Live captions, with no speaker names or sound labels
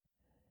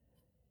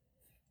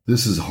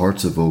This is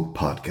Hearts of Oak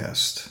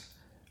podcast.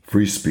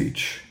 Free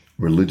speech,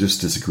 religious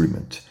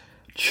disagreement,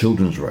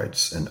 children's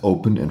rights, and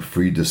open and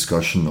free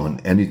discussion on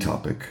any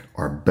topic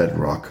are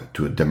bedrock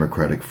to a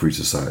democratic free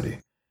society,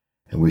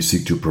 and we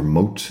seek to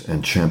promote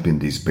and champion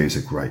these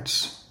basic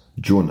rights.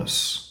 Join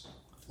us.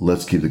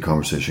 Let's keep the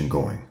conversation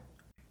going.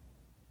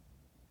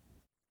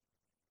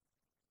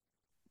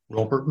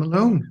 Robert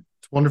Malone,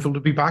 it's wonderful to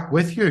be back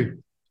with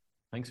you.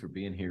 Thanks for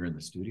being here in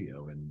the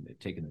studio and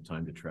taking the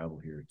time to travel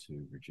here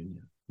to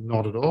Virginia.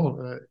 Not at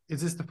all.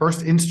 Is this the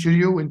first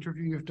in-studio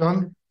interview you've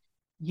done?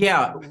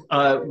 Yeah,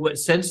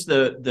 since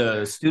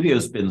the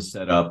studio's been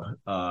set up,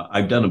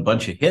 I've done a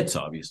bunch of hits,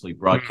 obviously,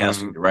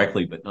 broadcasting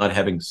directly, but not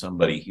having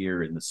somebody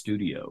here in the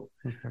studio.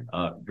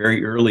 Okay.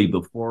 Very early,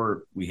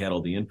 before we had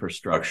all the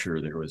infrastructure,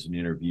 there was an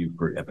interview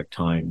for Epoch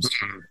Times,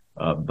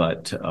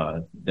 but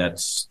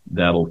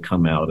that'll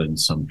come out in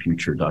some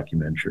future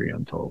documentary,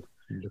 I'm told.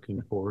 I'm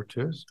looking forward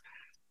to it.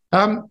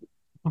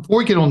 Before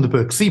we get on the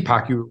book,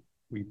 CPAC,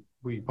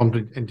 we bumped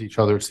into each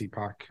other at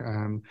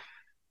CPAC,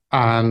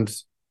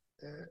 and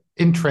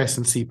interest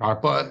in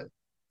CPAC, but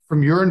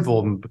from your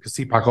involvement, because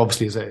CPAC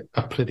obviously is a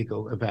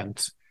political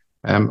event,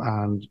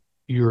 and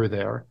you're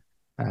there,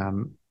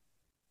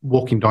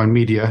 walking down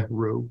Media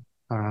Row,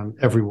 and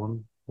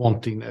everyone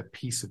wanting a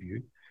piece of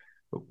you.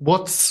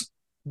 What's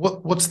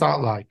that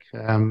like?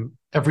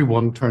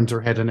 Everyone turns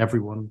their head and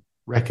everyone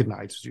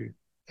recognizes you.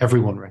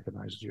 Everyone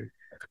recognizes you.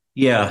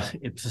 Yeah,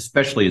 it's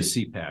especially at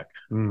CPAC,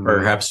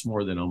 perhaps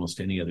more than almost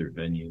any other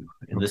venue.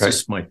 And This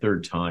is my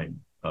third time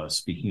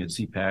speaking at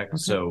CPAC. Okay.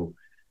 So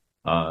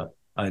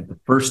the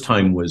first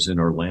time was in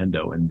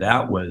Orlando, and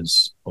that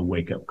was a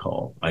wake-up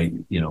call. I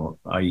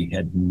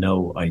had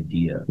no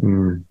idea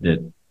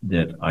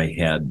that I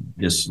had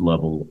this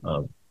level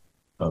of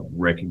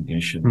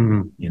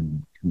recognition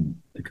in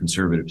the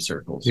conservative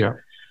circles. Yeah.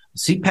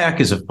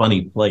 CPAC is a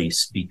funny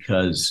place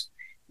because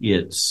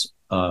it's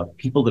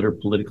people that are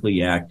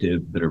politically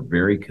active, that are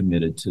very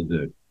committed to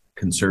the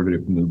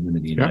conservative movement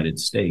in the United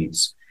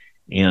States.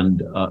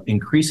 And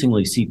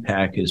increasingly,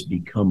 CPAC has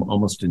become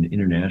almost an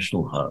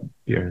international hub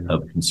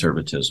of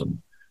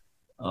conservatism.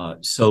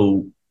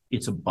 So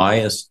it's a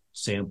biased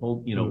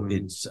sample.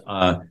 It's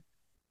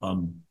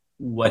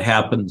what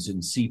happens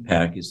in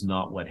CPAC is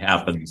not what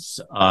happens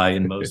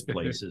in most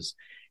places.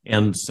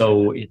 And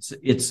so it's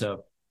a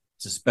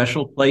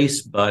special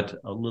place, but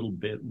a little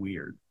bit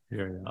weird.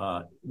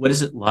 What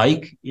is it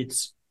like?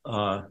 It's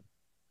I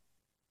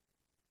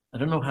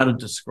don't know how to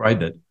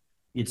describe it.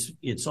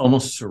 It's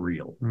almost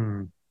surreal,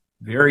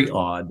 very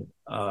odd.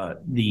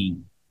 The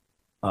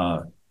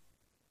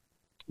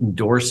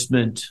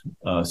endorsement,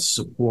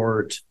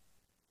 support,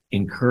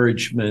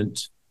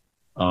 encouragement,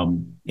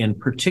 and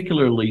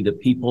particularly the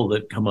people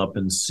that come up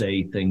and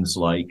say things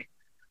like,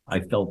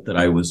 "I felt that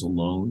I was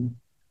alone,"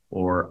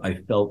 or "I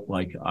felt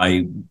like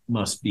I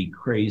must be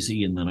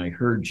crazy, and then I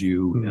heard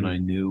you and I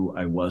knew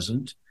I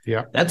wasn't."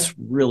 Yeah, that's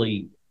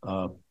really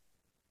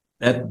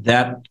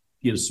that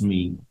gives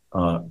me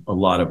a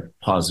lot of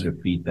positive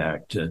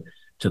feedback to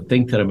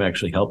think that I'm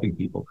actually helping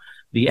people.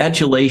 The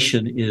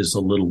adulation is a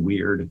little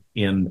weird,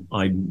 and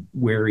I'm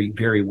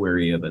very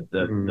wary of it.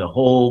 The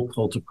whole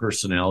cult of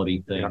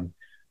personality thing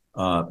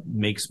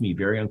makes me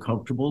very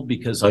uncomfortable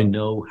because I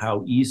know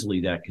how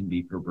easily that can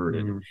be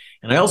perverted.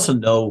 And I also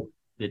know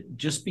that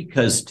just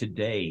because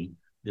today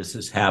this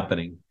is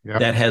happening,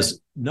 that has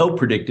no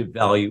predictive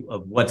value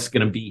of what's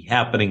going to be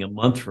happening a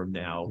month from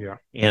now,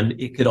 and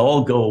it could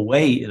all go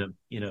away in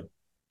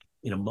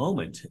a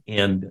moment.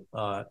 And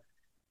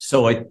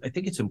so I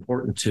think it's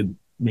important to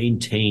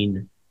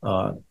maintain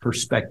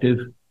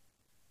perspective.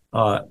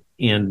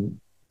 And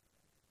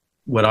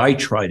what I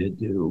try to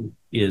do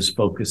is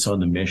focus on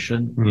the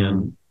mission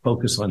and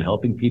focus on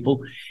helping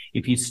people.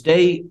 If you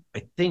stay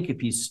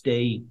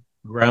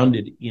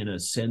grounded in a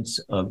sense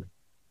of,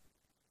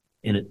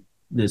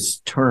 this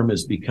term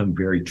has become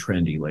very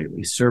trendy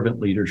lately, servant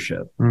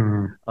leadership.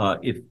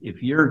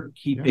 If you're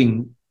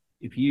keeping,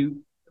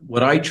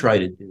 what I try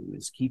to do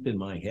is keep in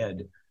my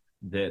head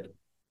that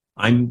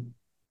I'm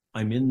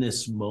in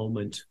this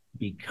moment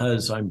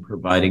because I'm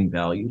providing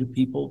value to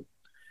people.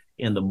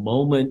 And the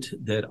moment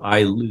that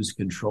I lose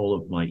control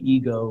of my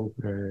ego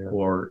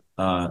or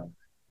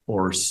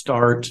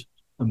start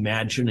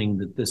imagining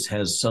that this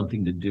has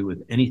something to do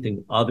with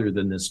anything other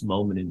than this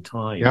moment in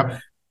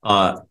time,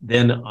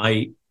 then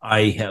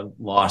I have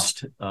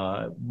lost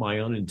my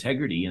own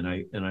integrity, and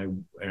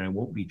I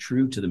won't be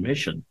true to the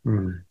mission.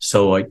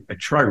 So I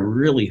try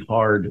really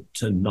hard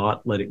to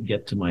not let it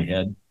get to my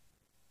head.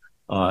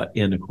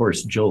 And of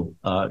course, Jill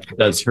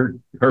does her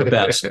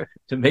best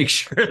to make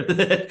sure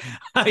that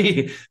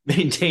I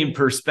maintain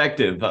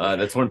perspective.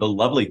 That's one of the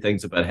lovely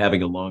things about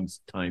having a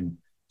long-time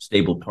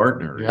stable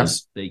partner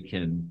is they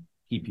can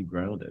keep you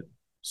grounded.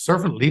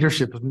 Servant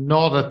leadership is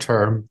not a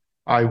term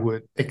I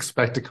would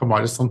expect to come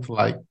out of something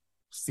like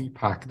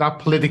CPAC. That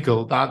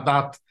political,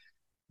 that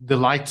the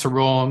lights are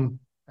on,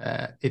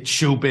 it's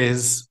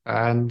showbiz,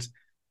 and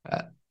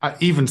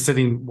even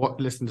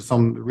listening to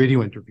some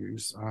radio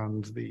interviews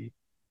and the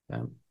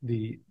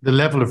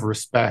level of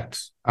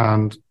respect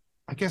and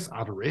I guess,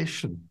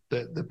 adoration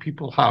that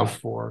people have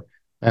for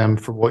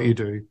what you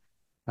do.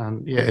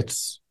 And yeah,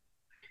 it's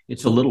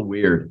a little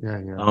weird.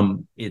 Yeah.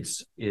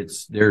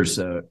 There's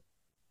a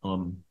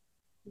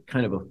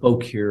kind of a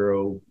folk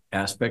hero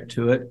aspect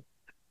to it.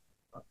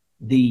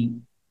 The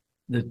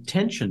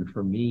tension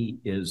for me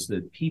is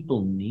that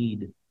people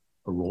need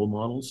role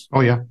models.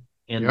 Oh yeah.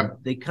 And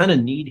they kind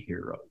of need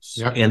heroes.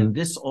 Yeah. And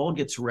this all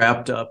gets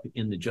wrapped up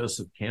in the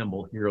Joseph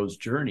Campbell hero's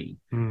journey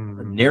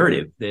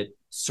narrative that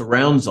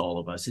surrounds all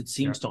of us. It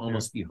seems to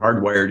almost be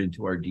hardwired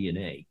into our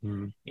DNA.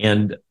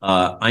 And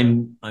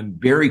I'm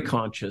very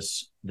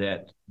conscious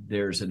that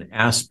there's an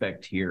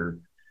aspect here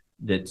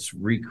that's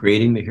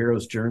recreating the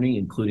hero's journey,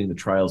 including the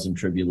trials and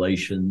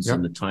tribulations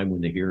and the time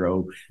when the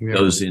hero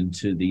goes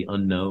into the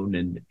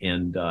unknown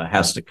and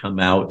has to come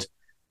out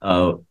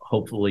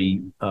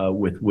hopefully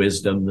with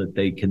wisdom that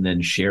they can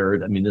then share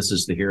it. I mean, this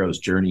is the hero's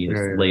journey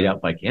as laid out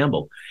by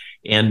Campbell.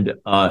 And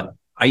I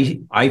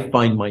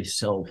find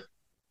myself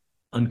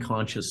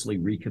unconsciously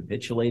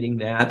recapitulating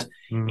that.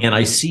 And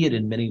I see it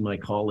in many of my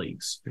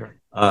colleagues.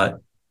 But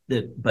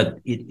it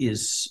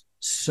is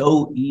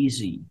so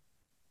easy,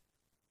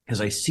 because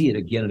I see it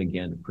again and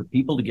again, for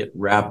people to get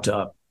wrapped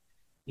up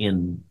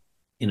in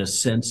a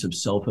sense of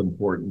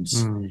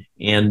self-importance.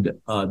 And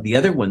the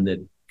other one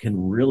that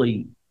can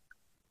really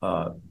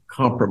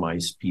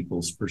compromise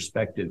people's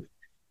perspective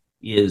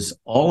is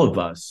all of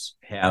us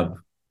have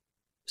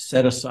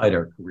set aside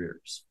our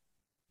careers.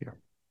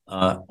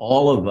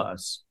 All of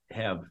us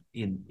have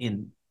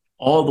in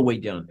all the way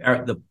down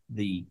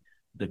the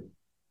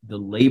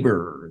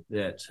laborer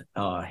that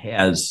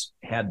has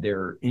had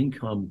their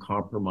income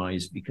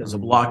compromised because of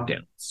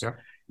lockdowns.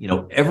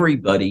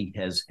 Everybody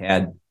has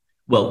had,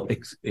 well,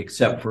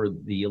 except for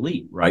the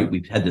elite, right?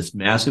 We've had this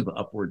massive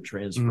upward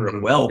transfer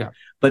of wealth,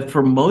 but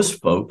for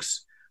most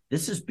folks,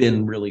 this has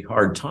been really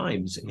hard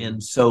times.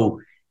 And so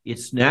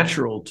it's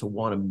natural to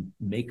want to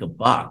make a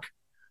buck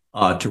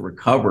to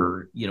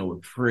recover.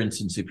 For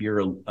instance, if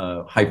you're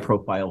a high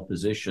profile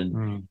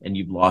physician and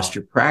you've lost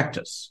your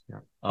practice.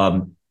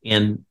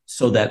 And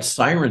so that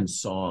siren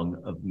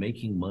song of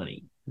making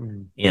money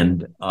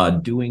and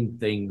doing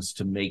things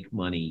to make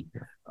money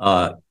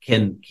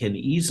can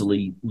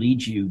easily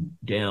lead you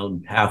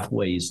down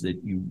pathways that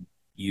you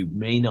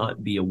may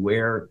not be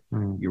aware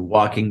you're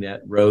walking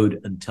that road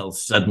until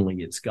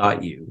suddenly it's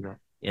got you.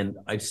 And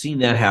I've seen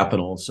that happen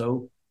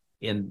also.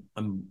 And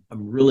I'm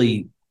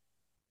really,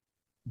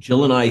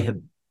 Jill and I have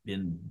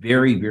been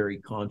very, very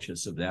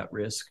conscious of that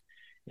risk.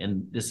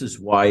 And this is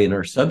why in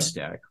our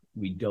Substack,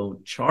 we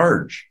don't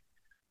charge.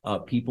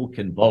 People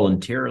can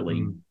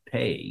voluntarily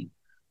pay,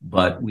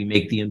 but we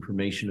make the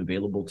information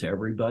available to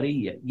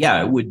everybody.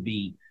 Yeah, it would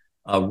be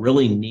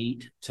really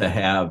neat to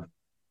have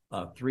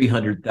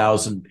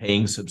 300,000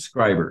 paying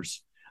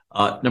subscribers.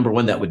 Number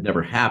one, that would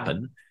never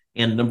happen.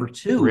 And number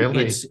two,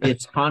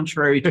 it's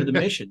contrary to the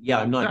mission. Yeah,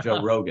 I'm not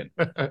Joe Rogan.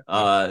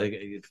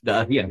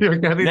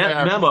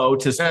 Memo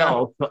to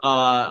self.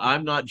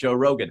 I'm not Joe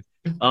Rogan.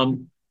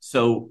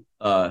 So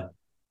I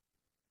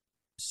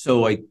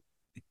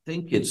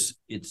think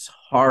it's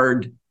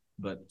hard,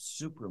 but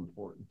super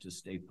important to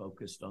stay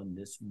focused on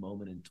this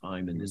moment in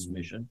time and this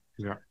mission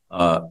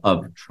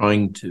of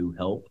trying to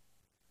help.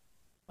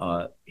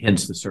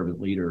 Hence the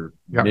servant leader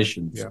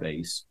mission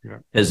space.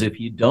 Because if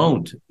you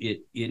don't,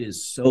 it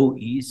is so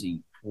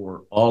easy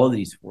for all of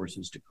these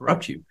forces to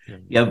corrupt you.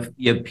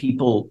 You have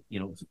people,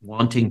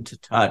 wanting to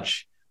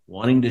touch,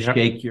 wanting to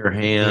shake your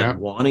hand,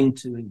 wanting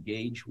to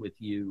engage with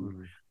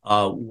you,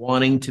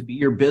 wanting to be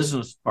your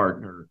business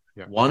partner,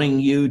 wanting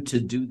you to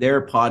do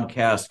their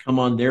podcast, come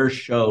on their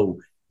show,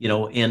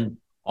 and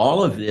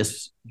all of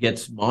this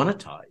gets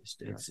monetized.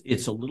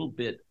 It's a little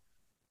bit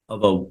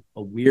of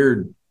a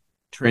weird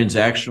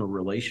transactional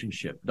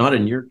relationship, not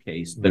in your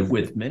case, but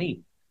with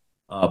many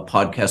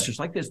podcasters.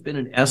 Like, there's been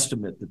an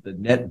estimate that the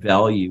net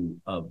value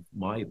of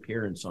my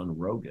appearance on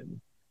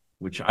Rogan,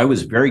 which I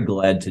was very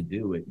glad to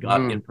do, it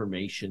got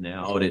information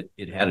out, it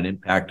had an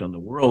impact on the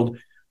world.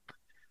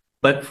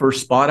 But for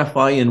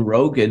Spotify and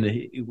Rogan,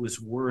 it was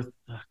worth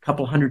a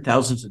couple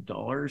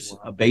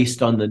 $100,000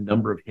 based on the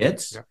number of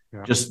hits.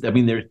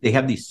 They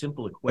have these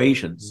simple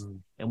equations.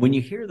 And when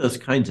you hear those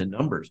kinds of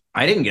numbers,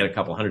 I didn't get a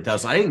couple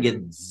 100,000. I didn't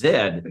get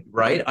Zed,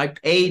 right? I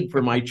paid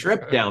for my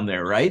trip down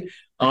there, right?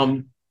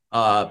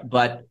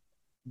 But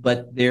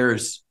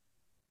there's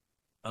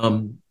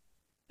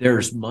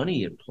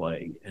money at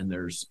play, and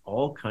there's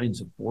all kinds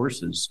of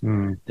forces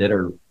that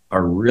are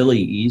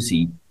really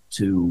easy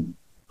to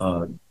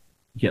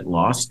get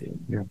lost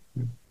in.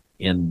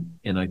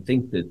 And I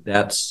think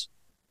that's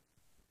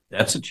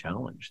a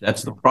challenge.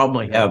 That's the problem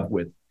I have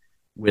with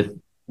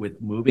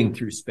moving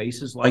through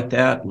spaces like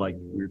that, like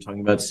we were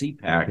talking about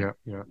CPAC,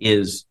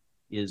 is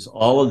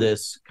all of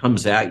this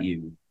comes at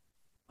you,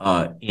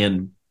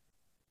 and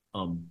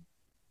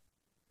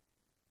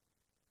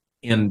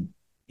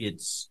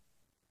it's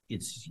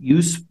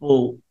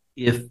useful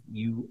if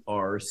you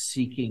are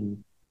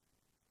seeking,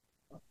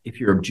 if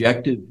your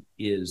objective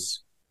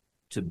is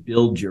to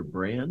build your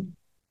brand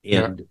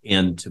and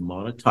to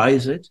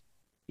monetize it.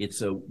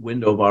 it's a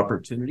window of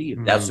opportunity if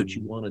that's what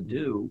you want to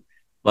do.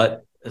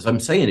 But as I'm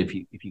saying, if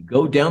you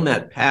go down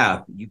that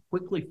path, you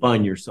quickly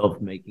find yourself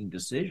making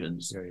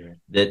decisions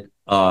that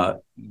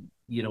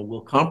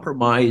will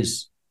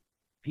compromise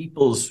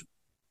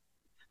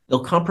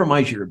they'll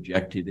compromise your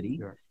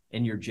objectivity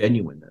and your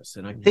genuineness.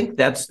 And I think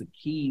that's the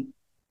key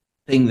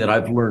thing that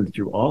I've learned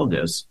through all of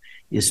this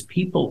is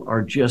people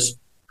are just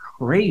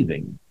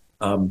craving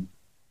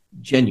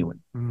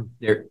genuine.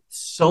 There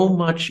so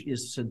much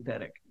is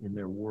synthetic in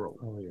their world.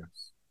 Oh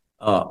yes.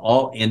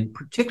 And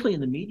particularly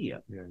in the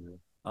media.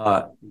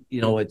 I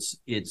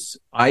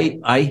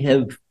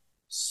have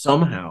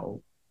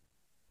somehow,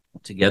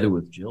 together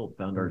with Jill,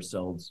 found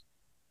ourselves,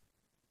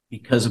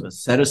 because of a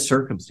set of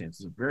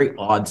circumstances, a very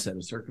odd set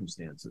of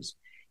circumstances,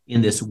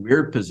 in this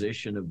weird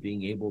position of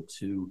being able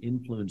to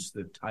influence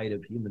the tide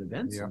of human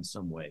events in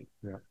some way.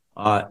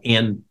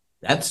 And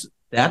that's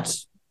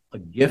a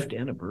gift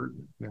and a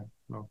burden.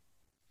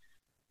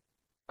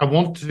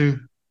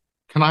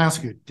 Can I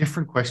ask you a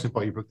different question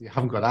about your book that you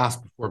haven't got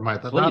asked before,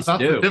 Mike? That's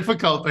do. the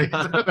difficulty.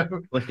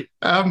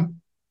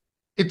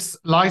 It's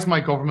Lies My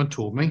Government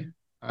Told Me.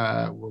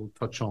 We'll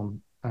touch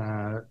on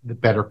the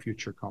better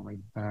future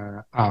coming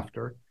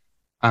after.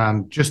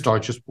 And just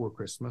before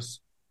Christmas.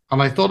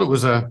 And I thought it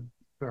was a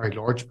very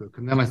large book.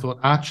 And then I thought,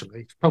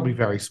 actually, it's probably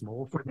very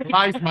small for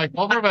Lies My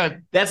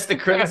Government. That's the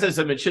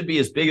criticism. It should be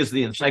as big as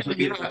the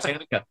Encyclopedia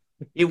Britannica.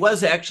 It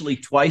was actually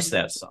twice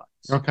that size.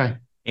 Okay.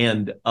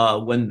 And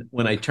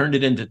when I turned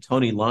it into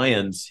Tony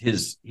Lyons,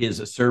 his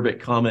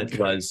acerbic comment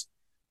was,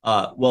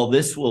 well,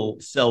 this will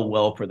sell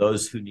well for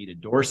those who need a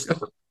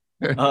doorstep,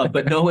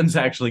 but no one's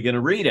actually going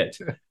to read it.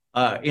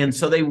 And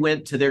so they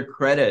went, to their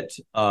credit,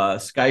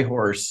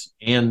 Skyhorse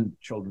and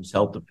Children's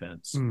Health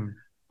Defense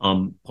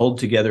pulled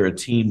together a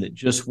team that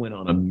just went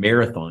on a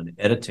marathon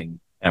editing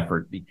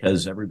effort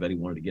because everybody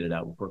wanted to get it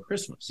out before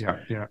Christmas.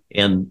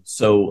 And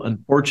so,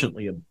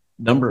 unfortunately, a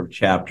number of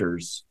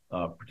chapters,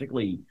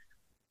 particularly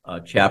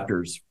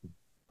chapters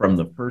from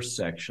the first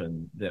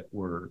section, that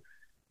were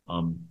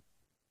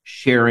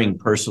sharing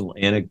personal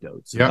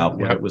anecdotes about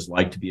what it was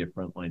like to be a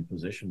frontline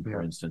physician,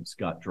 for instance,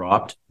 got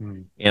dropped.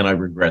 And I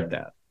regret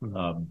that.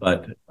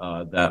 But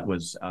that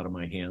was out of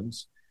my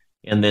hands.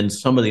 And then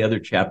some of the other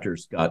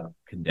chapters got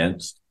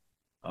condensed.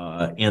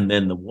 And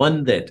then the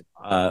one that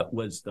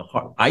was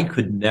I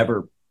could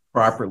never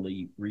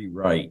properly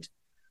rewrite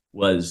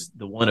was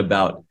the one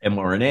about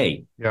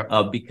mRNA,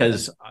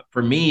 because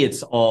for me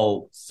it's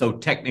all so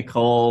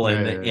technical,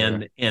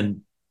 and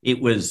it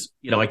was,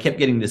 I kept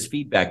getting this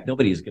feedback: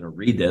 nobody's going to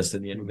read this,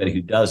 and anybody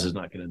who does is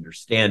not going to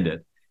understand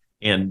it.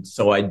 And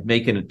so I'd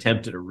make an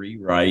attempt at a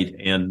rewrite,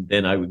 and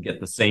then I would get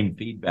the same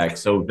feedback.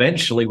 So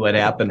eventually, what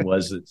happened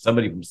was that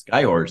somebody from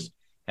Skyhorse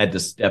had to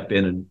step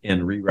in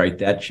and rewrite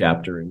that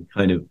chapter and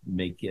kind of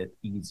make it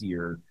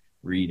easier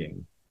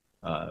reading.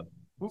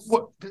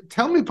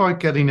 Tell me about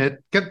getting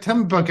it. Tell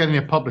me about getting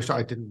it published.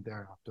 I didn't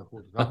dare have to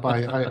hold it up.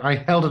 I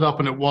held it up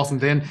and it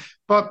wasn't in.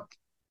 But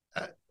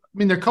I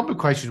mean, there are a couple of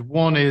questions.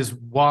 One is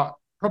why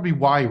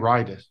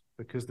write it?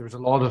 Because there's a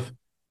lot of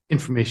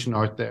information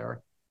out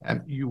there,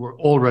 and you were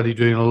already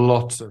doing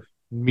lots of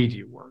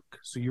media work,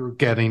 so you're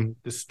getting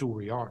the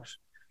story out.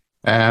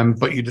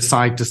 But you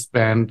decide to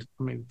spend.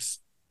 I mean, it's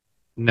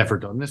never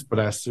done this, but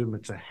I assume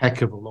it's a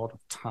heck of a lot of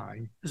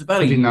time. It's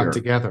about a year that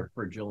together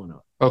for Jill and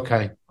I.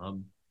 Okay.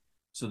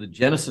 So the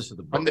genesis of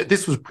the book. And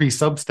this was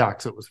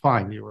pre-Substack, so it was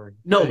fine. You were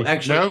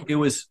it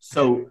was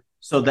so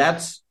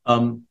that's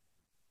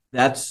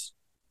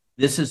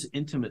this is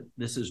intimate.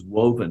 This is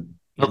woven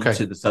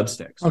into the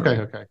Substack story.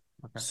 Okay.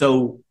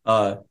 So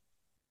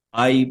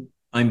I'm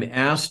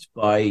asked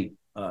by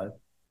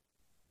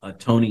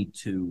Tony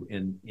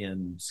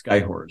in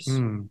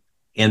Skyhorse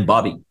and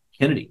Bobby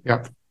Kennedy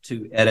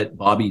to edit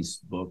Bobby's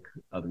book,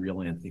 The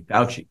Real Anthony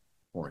Fauci,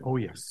 for him. Oh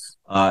yes.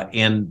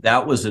 And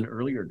that was an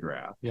earlier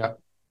draft.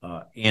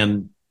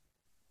 And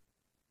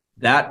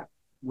that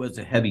was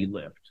a heavy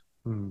lift,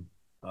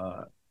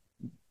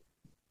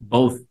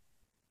 both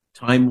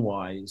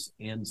time-wise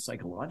and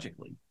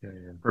psychologically.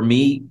 For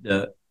me,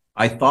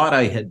 I thought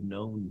I had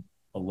known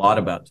a lot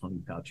about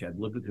Tony Fauci. I've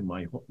lived with him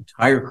my whole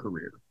entire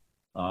career.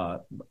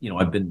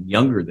 I've been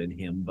younger than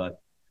him,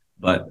 but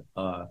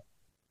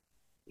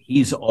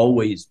he's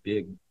always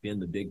been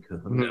the big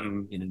kahuna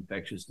in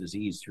infectious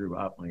disease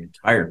throughout my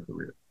entire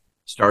career,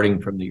 starting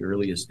from the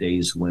earliest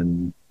days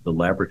when the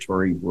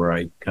laboratory where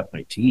I cut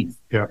my teeth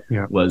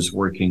was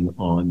working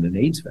on an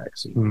AIDS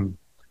vaccine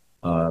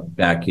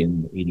back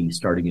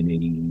starting in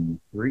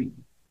 83.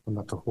 And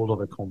that's a whole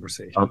other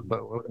conversation.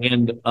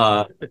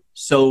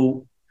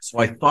 So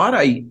I thought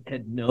I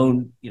had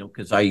known,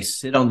 because I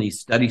sit on these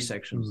study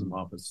sections in the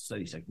office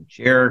study section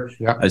chair.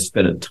 I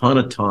spent a ton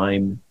of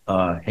time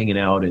hanging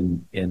out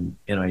in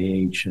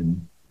NIH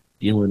and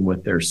dealing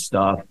with their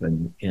stuff,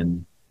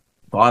 and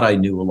thought I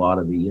knew a lot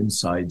of the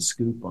inside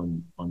scoop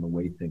on the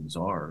way things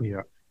are.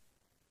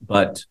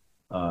 But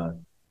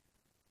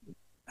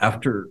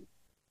after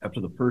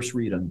the first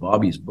read on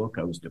Bobby's book,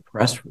 I was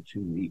depressed for 2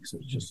 weeks.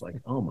 It was just like,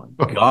 oh my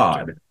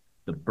God,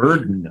 the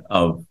burden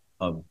of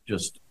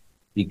just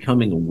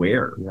becoming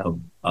aware Yeah.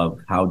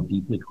 of how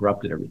deeply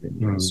corrupted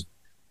everything is.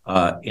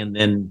 And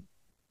then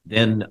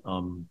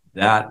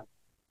that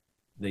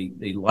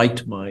they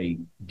liked my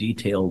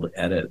detailed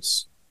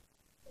edits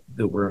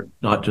that were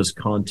not just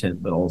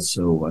content, but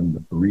also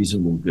I'm a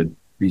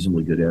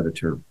reasonably good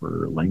editor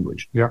for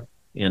language. Yeah.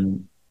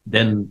 And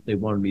then they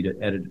wanted me to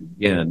edit it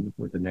again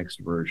with the next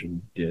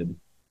version did.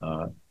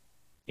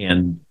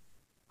 And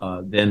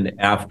then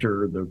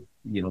after the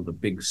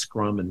big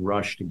scrum and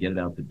rush to get it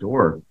out the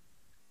door,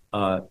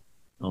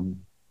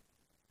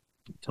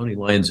 Tony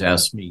Lyons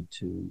asked me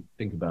to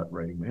think about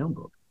writing my own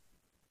book.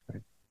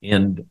 Right.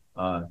 And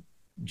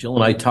Jill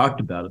and I talked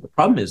about it. The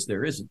problem is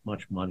there isn't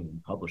much money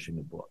in publishing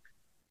a book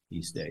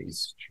these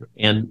days. Sure.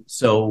 And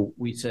so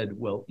we said,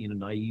 well,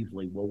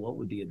 naively, what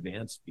would the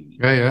advance be?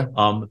 Yeah.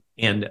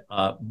 And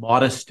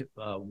modest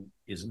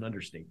is an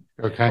understatement.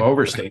 Okay.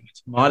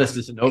 Overstatement. Modest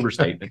is an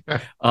overstatement.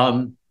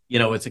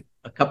 It's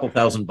a couple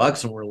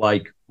 $1,000 and we're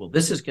like, well,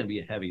 this is going to be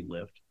a heavy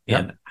lift. Yeah.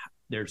 And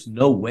there's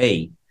no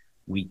way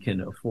we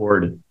can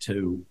afford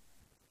to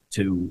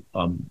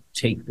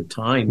take the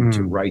time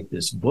to write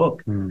this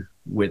book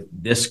with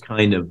this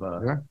kind of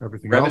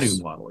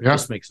revenue model. It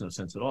just makes no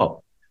sense at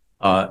all.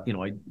 We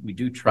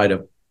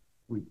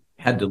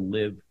had to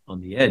live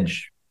on the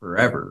edge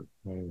forever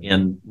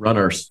and run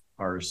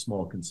our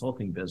small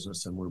consulting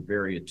business, and we're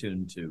very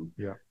attuned to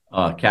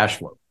cash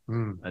flow,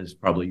 as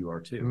probably you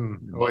are too.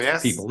 Oh,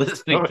 yes. People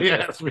listening. Oh,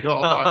 yes, we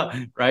all are.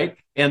 Right?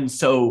 And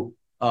so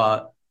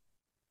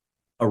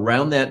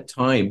around that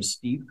time,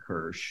 Steve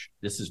Kirsch,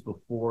 this is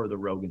before the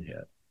Rogan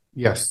hit.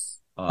 Yes.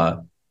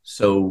 And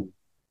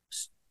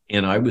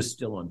I was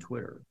still on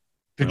Twitter.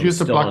 Did you have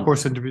the Black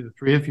Horse interview, the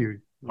three of you?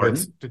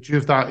 Did you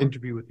have that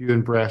interview with you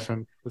and Brett?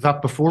 And was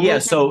that before? Yeah.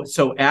 Rogan?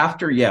 So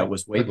after, it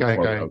was way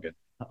before Rogan.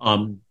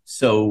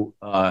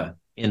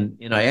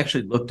 And I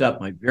actually looked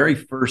up my very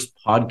first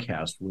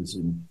podcast was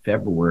in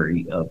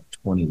February of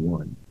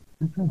 21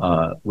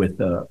 with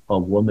a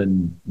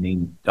woman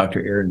named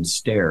Dr. Erin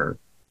Stair,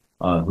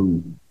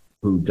 who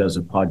does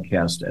a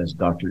podcast as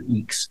Dr.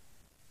 Eeks.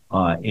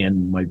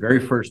 And my very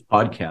first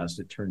podcast,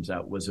 it turns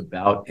out, was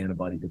about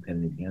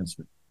antibody-dependent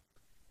enhancement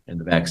and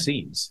the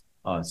vaccines.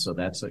 So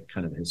that's a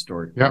kind of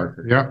historic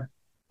marker.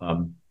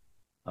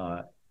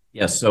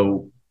 Yeah.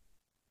 So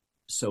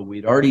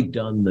we'd already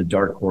done the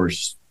Dark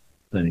Horse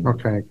thing,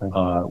 okay.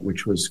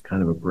 Which was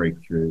kind of a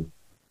breakthrough.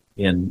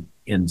 And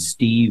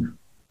Steve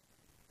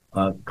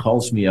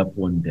calls me up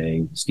one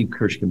day. Steve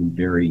Kirsch can be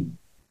very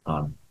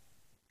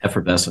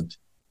effervescent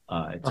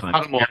at times.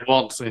 Had him on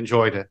once,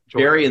 enjoyed it.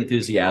 Very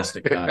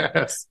enthusiastic guy.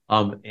 Yes.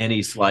 And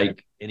he's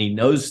like, and he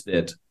knows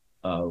that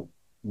I've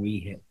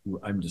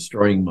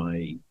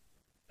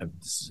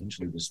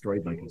essentially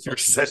destroyed my consulting. You're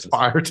set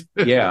fired.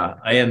 Yeah.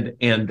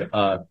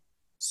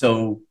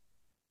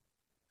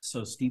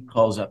 So Steve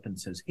calls up and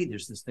says, hey,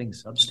 there's this thing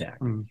Substack.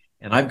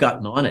 And I've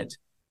gotten on it.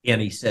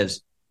 And he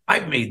says,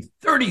 I've made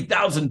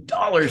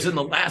 $30,000 in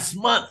the last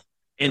month.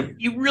 And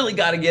you really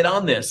got to get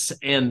on this.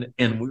 And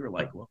we were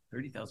like, well,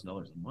 $30,000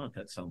 a month,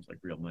 that sounds like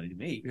real money to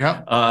me.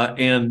 Yeah.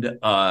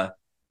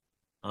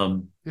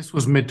 This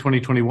was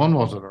mid-2021,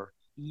 was it? Or?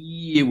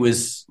 It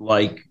was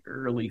like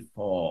early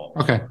fall.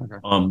 Okay.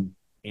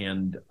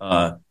 And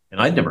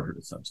I'd never heard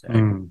of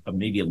Substack,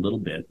 maybe a little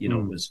bit.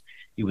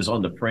 He was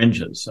on the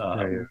fringes.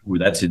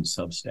 That's in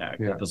Substack.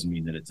 Yeah. That doesn't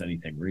mean that it's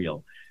anything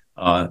real.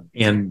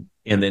 And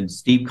then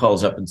Steve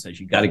calls up and says,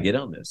 "You got to get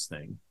on this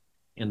thing."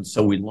 And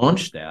so we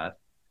launched that,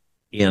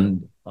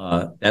 and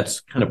that's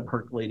kind of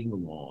percolating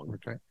along.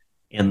 Okay.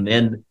 And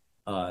then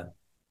I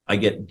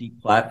get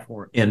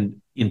deplatformed,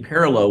 and in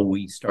parallel,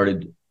 we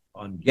started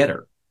on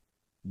Getter.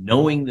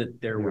 Knowing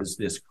that there was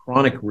this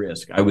chronic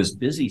risk, I was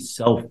busy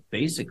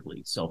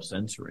basically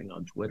self-censoring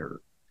on Twitter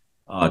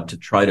to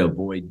try to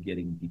avoid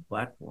getting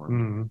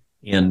deplatformed.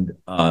 And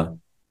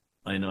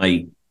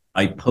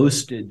I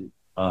posted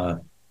a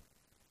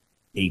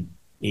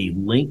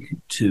link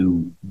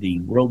to the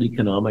World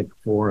Economic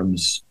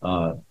Forum's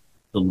the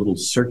little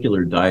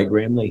circular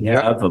diagram they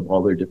have of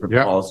all their different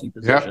policy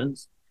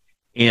positions,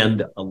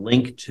 and a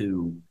link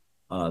to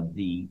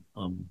the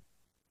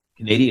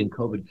Canadian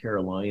COVID Care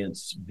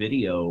Alliance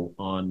video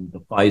on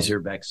the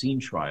Pfizer vaccine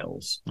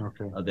trials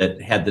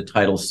that had the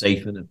title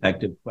 "Safe and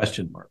Effective?" ?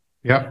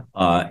 Yeah.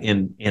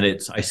 And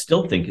I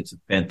still think it's a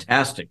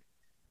fantastic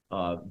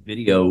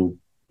video,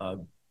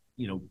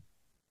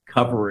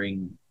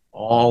 covering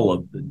all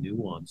of the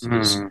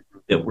nuances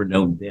that were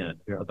known then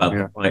about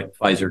the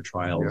Pfizer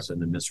trials and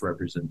the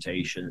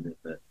misrepresentation and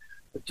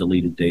the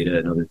deleted data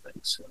and other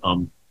things.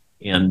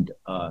 And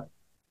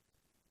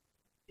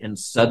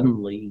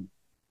suddenly,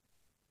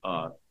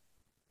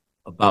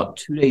 about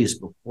 2 days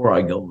before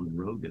I go on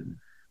Rogan,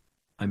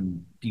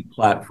 I'm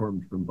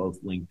deplatformed from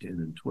both LinkedIn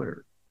and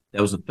Twitter.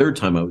 That was the third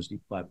time I was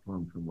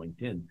deplatformed from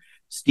LinkedIn.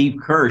 Steve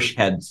Kirsch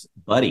had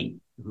Buddy,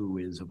 who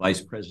is a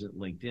vice president at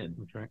LinkedIn,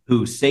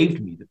 who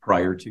saved me the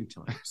prior two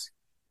times.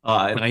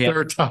 And I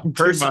have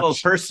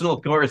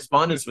personal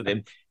correspondence with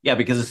him. Yeah,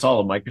 because it's all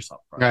a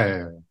Microsoft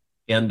project.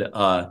 And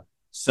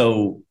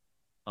so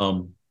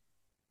I'm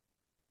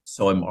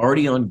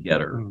already on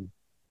Getter.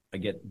 I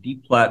get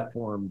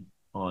deplatformed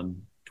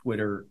on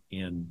Twitter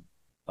and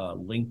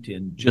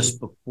LinkedIn just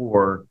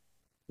before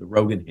the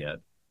Rogan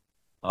hit.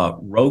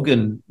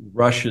 Rogan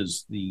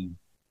rushes the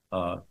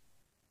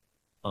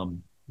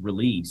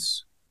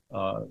release,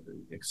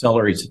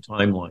 accelerates the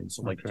timeline.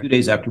 So like 2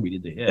 days after we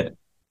did the hit,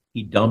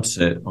 he dumps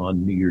it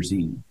on New Year's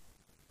Eve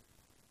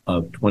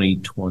of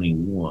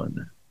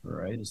 2021.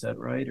 Right? Is that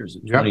right? Or is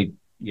it 20?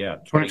 Yeah.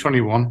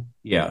 2021.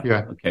 Yeah.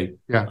 Yeah. Okay.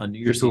 Yeah. On New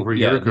Year's just over a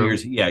year ago. New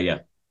Year's, yeah.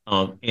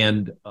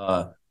 And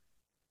the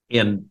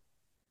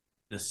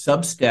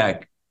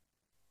Substack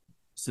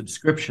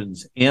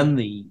subscriptions and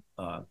the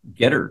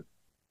Getter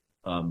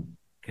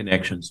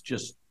connections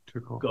just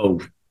go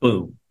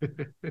boom.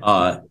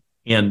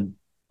 And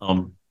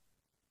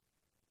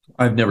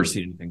I've never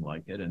seen anything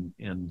like it.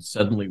 And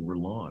suddenly we're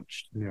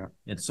launched. Yeah.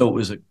 And so it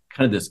was a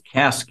kind of this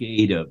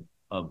cascade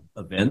of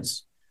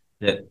events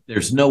that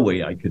there's no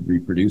way I could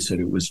reproduce it.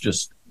 It was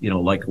just,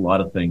 like a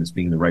lot of things,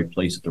 being in the right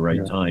place at the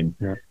right time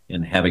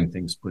and having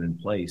things put in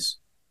place.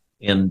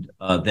 And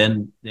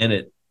then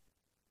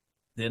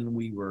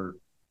we were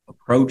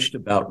approached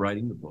about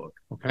writing the book.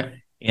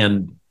 Okay.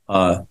 And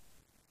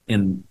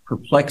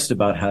perplexed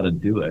about how to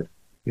do it.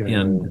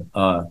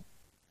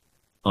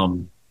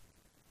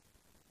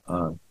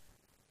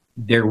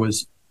 There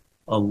was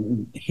a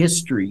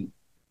history,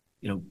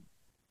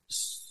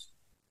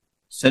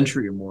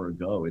 century or more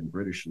ago in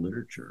British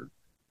literature,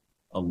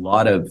 a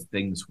lot of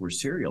things were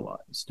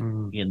serialized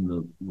in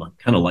the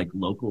kind of like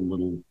local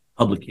little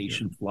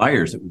publication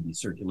flyers that would be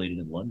circulated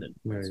in London,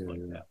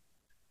 that.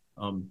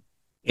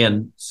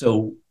 And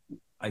so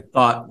I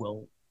thought,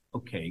 well,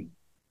 okay,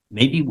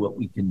 maybe what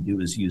we can do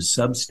is use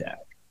Substack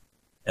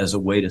as a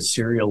way to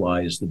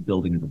serialize the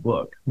building of the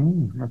book,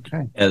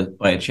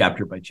 by a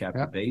chapter by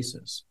chapter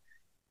basis.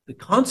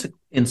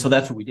 And so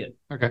that's what we did,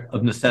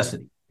 of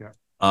necessity.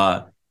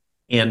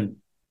 And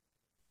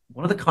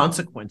one of the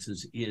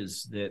consequences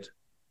is that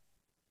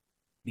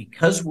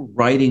because we're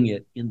writing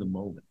it in the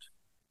moment,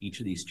 each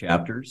of these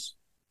chapters,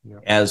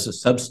 as a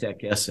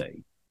Substack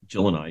essay,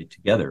 Jill and I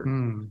together,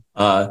 and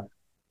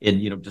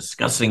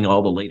discussing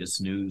all the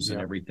latest news and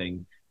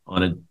everything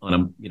on a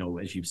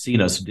as you've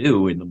seen us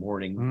do in the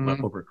morning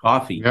over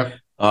coffee.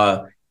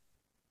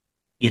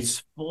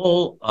 It's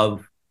full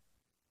of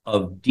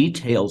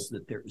details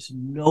that there is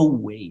no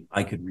way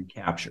I could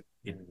recapture.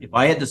 If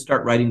I had to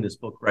start writing this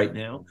book right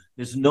now,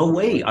 there's no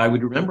way I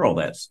would remember all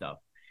that stuff.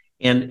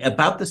 And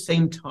about the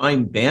same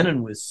time,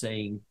 Bannon was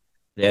saying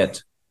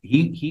that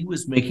he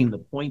was making the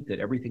point that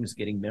everything's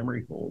getting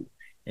memory hold.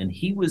 And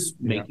he was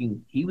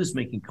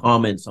making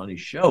comments on his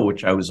show,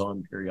 which I was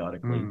on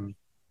periodically,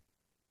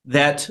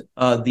 that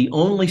the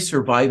only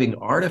surviving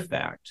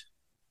artifacts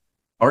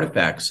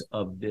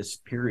of this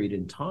period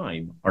in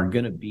time are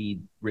going to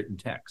be written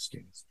text.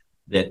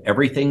 That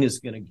everything is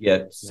going to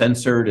get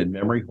censored and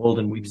memory hold,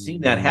 and we've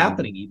seen that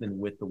happening even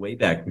with the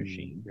Wayback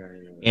Machine.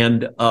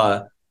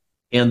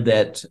 And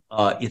that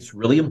it's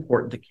really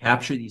important to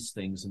capture these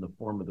things in the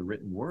form of the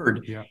written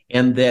word,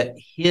 and that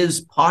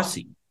his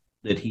posse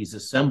that he's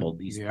assembled,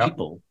 these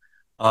people,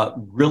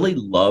 really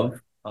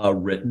love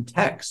written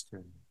text,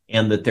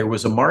 and that there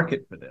was a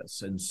market for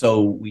this. And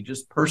so we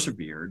just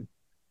persevered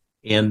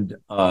and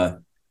had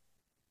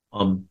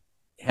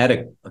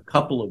a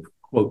couple of,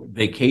 quote,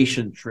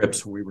 vacation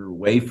trips where we were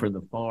away from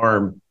the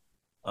farm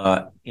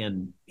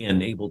and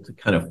able to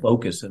kind of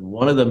focus. And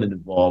one of them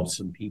involved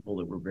some people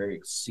that were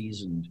very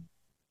seasoned,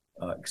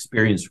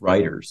 experienced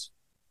writers.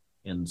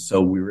 And so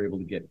we were able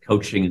to get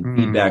coaching and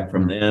feedback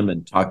from them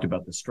and talked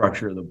about the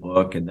structure of the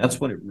book. And that's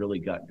when it really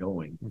got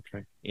going.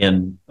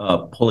 And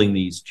pulling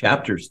these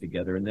chapters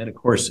together. And then, of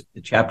course,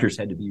 the chapters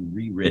had to be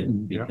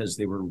rewritten because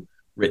they were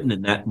written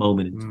in that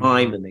moment in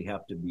time, and they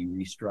have to be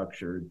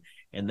restructured.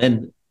 And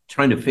then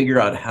trying to figure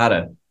out how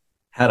to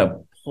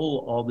pull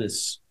all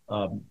this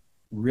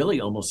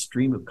really almost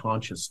stream of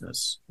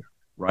consciousness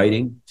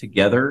writing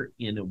together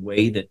in a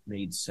way that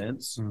made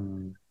sense.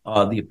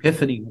 The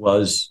epiphany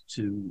was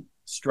to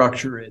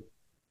structure it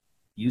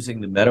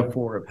using the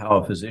metaphor of how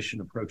a physician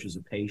approaches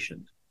a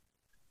patient,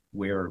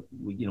 where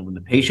when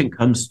the patient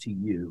comes to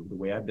you, the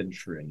way I've been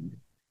trained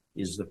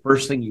is the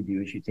first thing you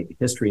do is you take a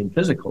history and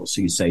physical.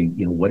 So you say,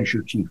 what is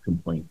your chief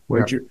complaint?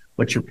 What's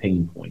your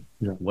pain point?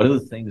 What are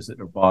the things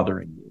that are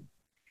bothering you?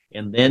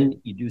 And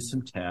then you do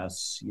some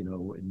tests,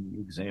 and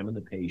you examine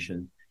the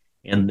patient,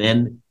 and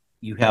then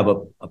you have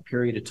a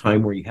period of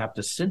time where you have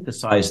to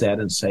synthesize that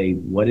and say,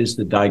 what is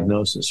the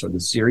diagnosis or the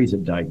series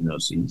of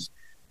diagnoses,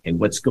 and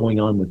what's going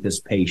on with this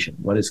patient?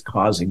 What is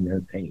causing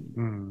their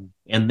pain?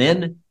 And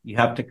then you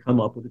have to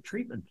come up with a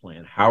treatment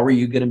plan. How are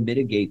you going to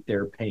mitigate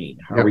their pain?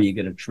 How are you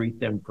going to treat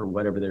them for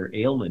whatever their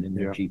ailment and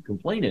their chief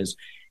complaint is?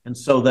 And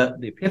so the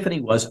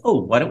epiphany was,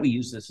 why don't we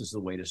use this as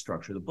a way to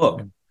structure the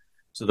book?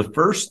 So the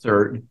first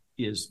third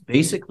is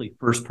basically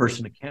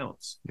first-person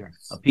accounts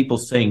of people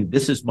saying,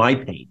 this is my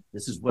pain.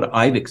 This is what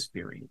I've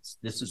experienced.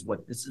 This is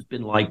what this has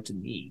been like to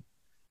me,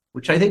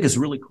 which I think is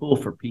really cool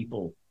for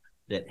people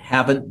that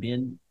haven't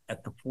been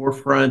at the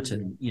forefront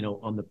and,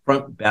 on the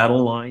front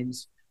battle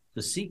lines,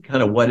 to see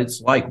kind of what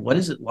it's like. What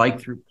is it like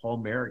through Paul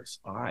Merrick's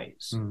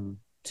eyes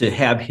to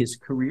have his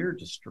career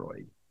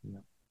destroyed?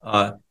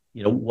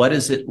 What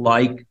is it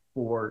like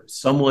for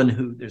someone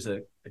who, there's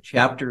a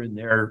chapter in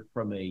there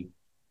from a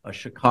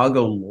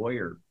Chicago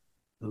lawyer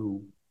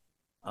who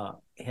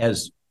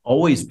has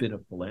always been a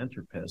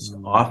philanthropist,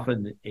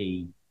 often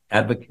a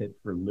advocate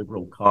for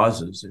liberal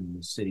causes in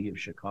the city of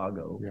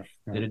Chicago,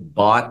 that had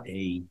bought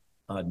a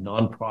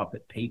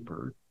nonprofit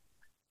paper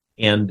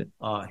and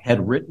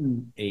had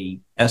written a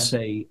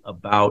essay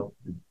about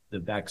the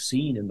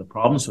vaccine and the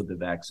problems with the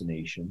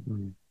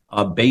vaccination,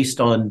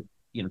 based on,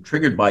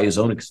 triggered by his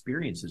own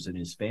experiences in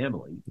his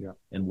family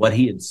and what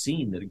he had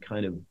seen that had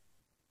kind of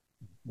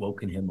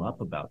woken him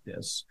up about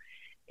this,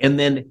 and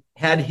then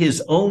had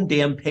his own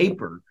damn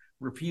paper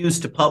refuse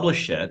to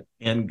publish it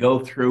and go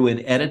through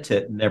and edit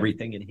it and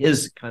everything, and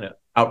his kind of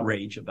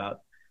outrage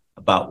about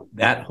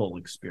that whole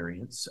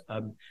experience.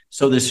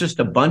 So there's just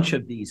a bunch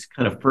of these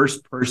kind of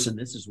first person,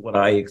 this is what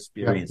I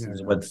experienced, this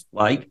is what it's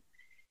like.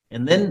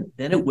 And then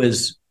it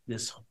was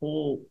this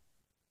whole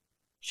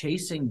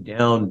chasing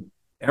down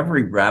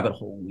every rabbit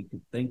hole we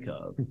could think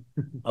of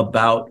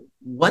about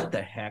what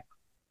the heck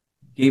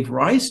gave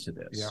rise to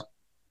this.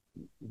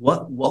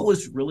 What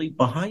was really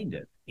behind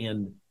it.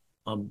 And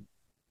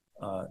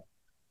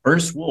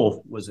Ernst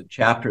Wolf was a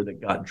chapter that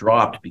got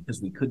dropped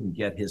because we couldn't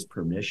get his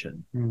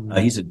permission.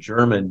 He's a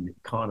German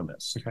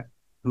economist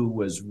who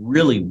was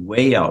really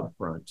way out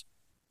front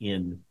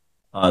in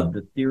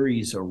the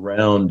theories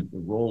around the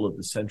role of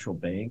the central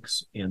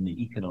banks and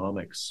the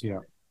economics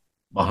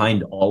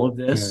behind all of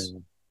this.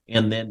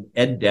 And then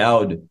Ed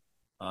Dowd,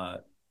 I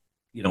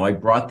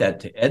brought that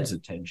to Ed's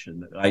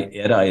attention.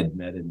 I had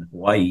met in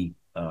Hawaii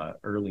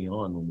early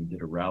on when we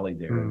did a rally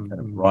there, and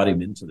kind of brought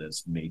him into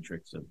this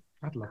matrix of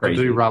I'd love crazy.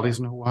 to do rallies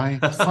in Hawaii.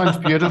 Sounds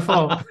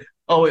beautiful.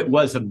 Oh, it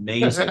was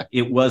amazing.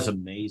 It was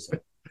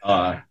amazing.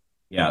 That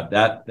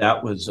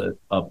was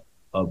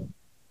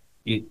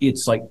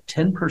it's like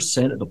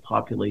 10% of the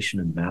population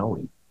in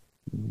Maui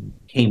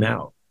came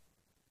out.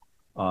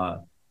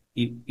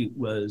 It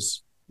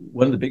was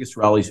one of the biggest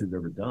rallies we've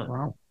ever done.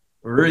 Wow.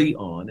 Early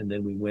on, and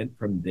then we went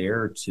from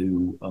there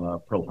to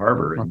Pearl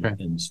Harbor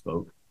and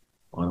spoke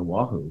on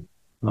Oahu.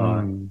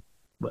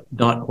 But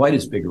not quite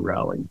as big a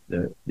rally.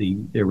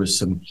 There was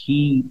some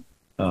key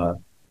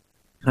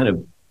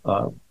kind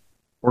of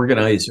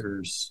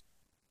organizers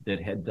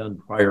that had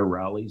done prior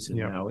rallies in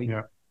Maui,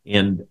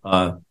 and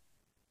so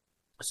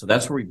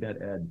that's where we met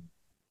Ed.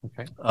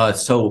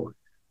 So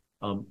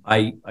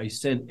I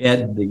sent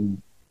Ed the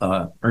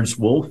Ernst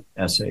Wolf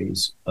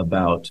essays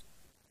about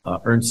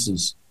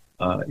Ernst's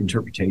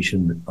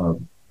interpretation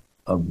of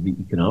the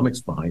economics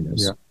behind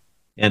this,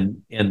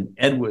 and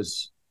Ed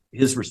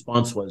his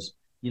response was,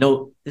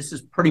 this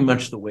is pretty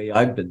much the way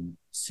I've been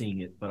seeing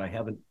it, but I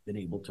haven't been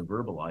able to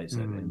verbalize it.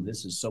 And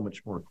this is so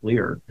much more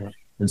clear.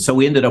 And so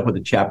we ended up with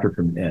a chapter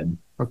from Ed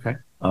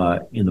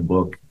in the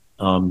book.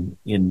 I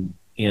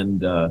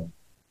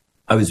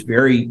was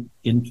very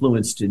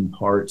influenced in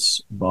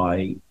parts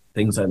by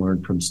things I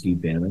learned from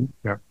Steve Bannon.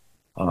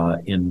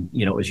 And,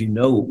 as you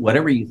know,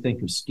 whatever you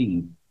think of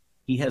Steve,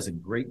 he has a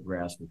great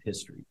grasp of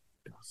history.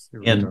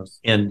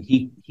 And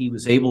he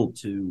was able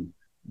to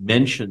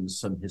mention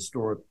some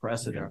historic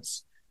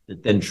precedents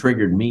that then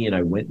triggered me, and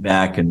I went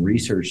back and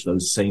researched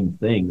those same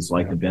things,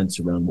 like events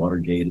around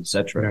Watergate, et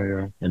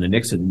cetera, and the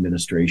Nixon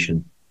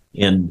administration,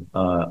 and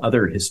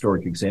other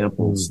historic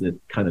examples that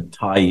kind of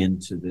tie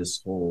into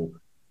this whole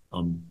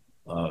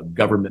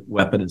government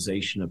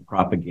weaponization of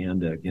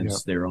propaganda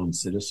against their own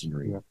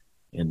citizenry,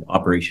 and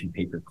Operation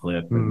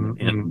Paperclip,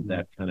 and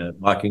that kind of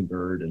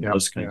Mockingbird and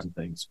those kinds of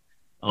things.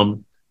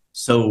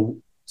 So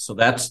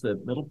that's the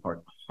middle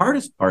part. The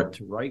hardest part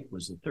to write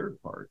was the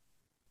third part.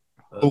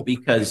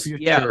 Because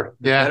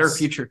better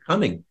future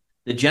coming.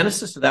 The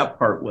genesis of that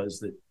part was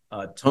that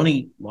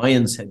Tony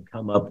Lyons had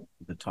come up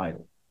with the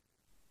title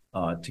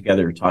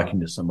together,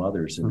 talking to some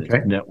others in this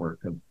network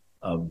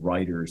of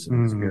writers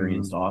and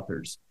experienced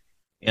authors,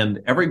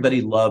 and everybody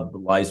loved The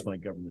Lies My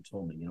Government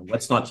Told Me.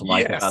 What's not to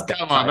like about that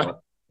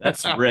title?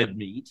 That's red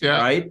meat,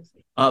 right?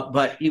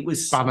 But it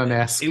was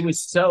it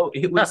was so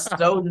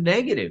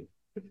negative.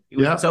 It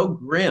was so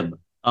grim.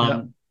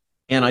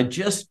 And I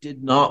just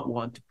did not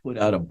want to put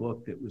out a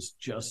book that was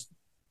just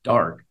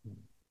dark.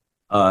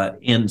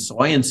 And so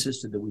I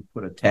insisted that we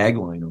put a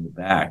tagline on the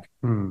back.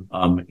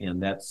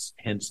 And that's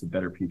hence The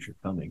Better Future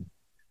Coming.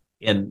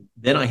 And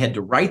then I had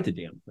to write the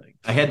damn thing.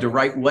 I had to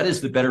write, what is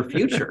the better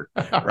future,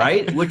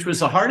 right? Which was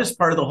the hardest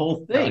part of the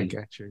whole thing. I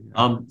get you.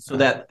 So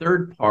that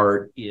third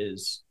part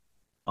is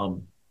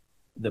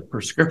the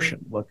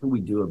prescription. What can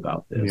we do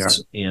about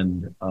this?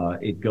 And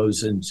it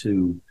goes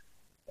into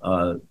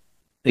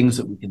things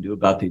that we can do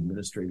about the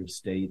administrative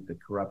state, the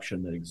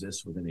corruption that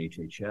exists within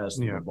HHS,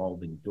 the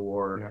revolving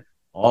door,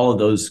 all of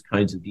those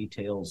kinds of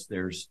details.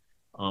 There's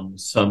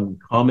some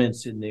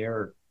comments in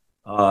there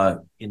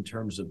in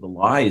terms of the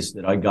lies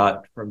that I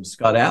got from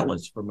Scott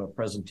Atlas from a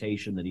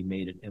presentation that he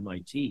made at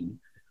MIT,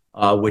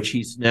 which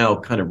he's now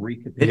kind of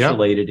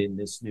recapitulated in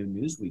this new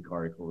Newsweek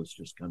article that's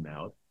just come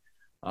out.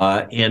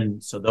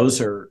 And so those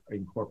are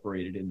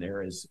incorporated in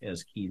there as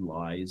key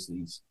lies,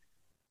 these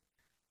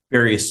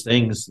various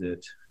things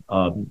that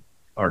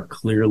are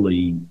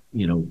clearly,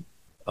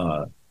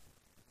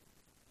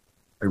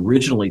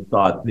 originally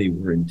thought they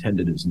were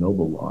intended as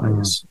noble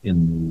lies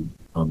in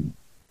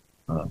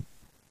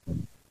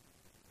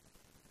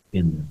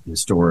the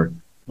historic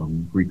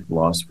Greek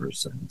philosopher's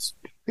sense.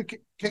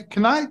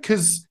 Can I,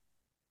 because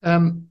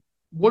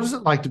what is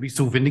it like to be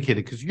so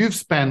vindicated? Because you've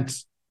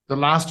spent the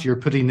last year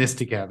putting this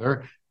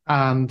together,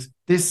 and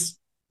this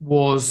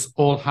was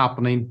all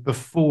happening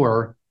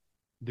before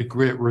the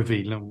great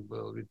reveal, and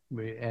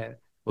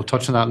we'll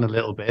touch on that in a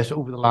little bit.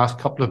 Over the last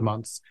couple of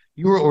months,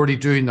 you were already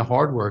doing the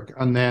hard work,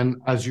 and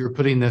then as you're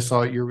putting this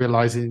out, you're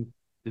realizing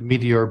the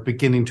media are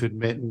beginning to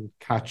admit and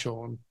catch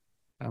on.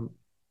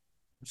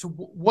 So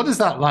what is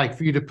that like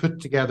for you to put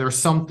together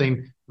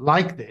something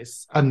like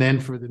this, and then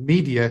for the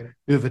media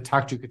who have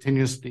attacked you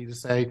continuously to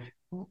say,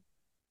 well,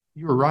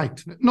 you're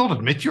right. Not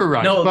admit you're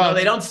right. No,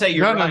 they don't say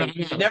you're right.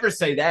 No. They never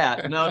say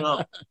that.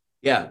 No.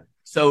 Yeah.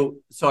 So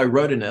I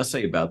wrote an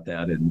essay about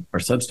that in our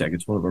Substack.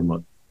 It's one of our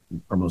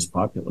most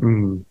popular.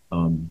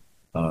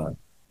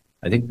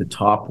 I think the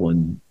top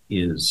one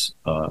is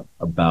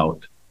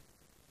about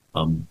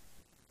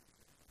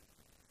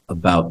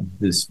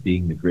this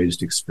being the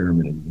greatest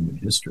experiment in human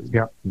history.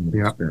 Human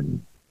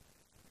experiment.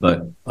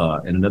 But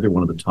and another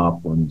one of the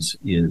top ones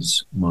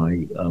is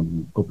my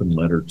open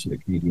letter to the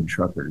Canadian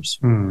truckers.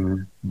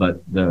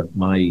 But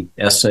my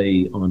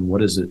essay on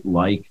what is it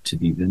like to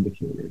be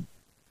vindicated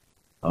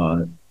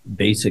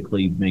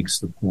basically makes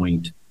the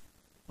point.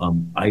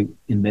 In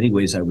many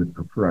ways, I would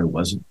prefer I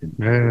wasn't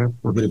vindicated.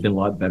 It would have been a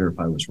lot better if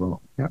I was wrong.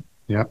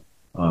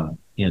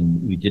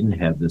 And we didn't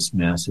have this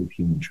massive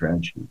human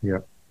tragedy.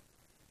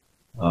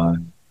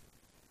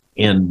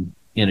 And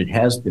it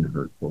has been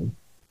hurtful.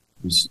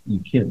 You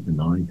can't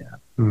deny that.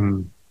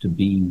 To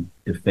be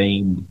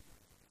defamed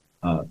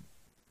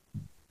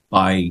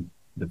by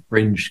the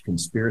fringe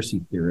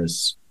conspiracy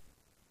theorists,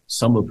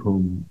 some of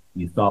whom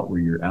you thought were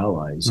your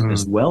allies,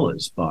 as well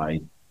as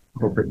by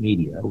corporate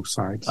media, both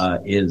sides,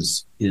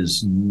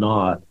 is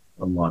not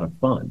a lot of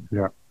fun.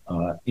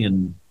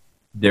 And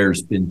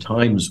there's been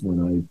times when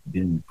I've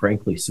been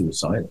frankly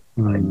suicidal.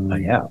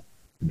 I have,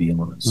 to be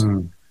honest.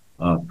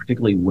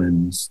 Particularly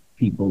when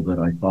people that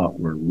I thought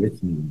were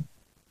with me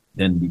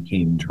then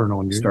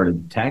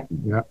started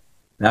attacking me.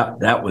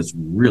 That was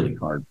really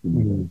hard for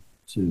me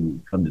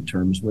to come to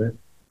terms with.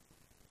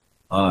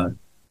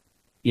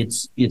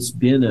 It's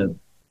been a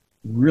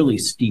really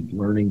steep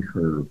learning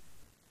curve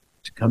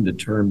to come to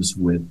terms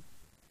with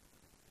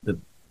the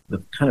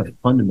kind of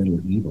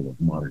fundamental evil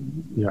of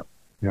modern media.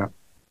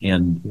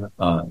 And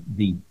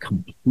the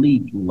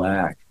complete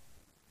lack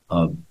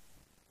of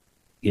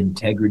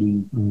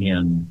integrity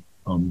and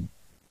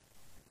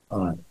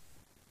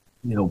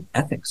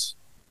ethics.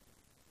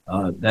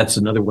 That's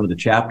another one of the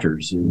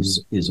chapters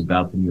is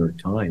about the New York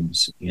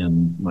Times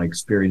and my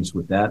experience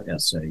with that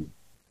essay,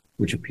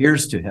 which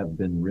appears to have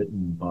been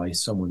written by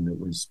someone that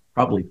was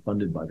probably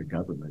funded by the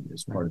government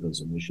as part of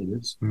those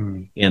initiatives.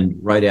 And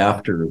right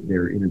after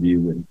their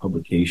interview and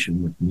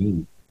publication with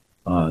me,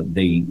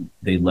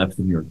 they left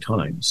the New York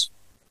Times.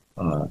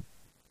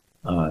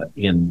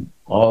 And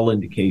all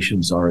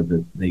indications are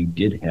that they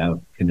did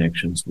have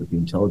connections with the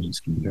intelligence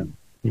community.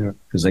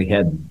 Because they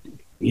had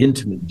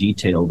intimate,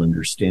 detailed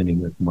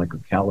understanding of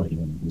Michael Callahan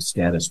and his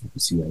status with the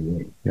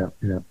CIA.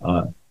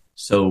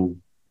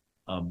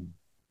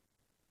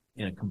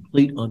 And a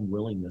complete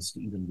unwillingness to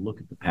even look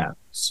at the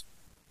patents,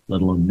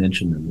 let alone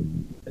mention them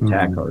in the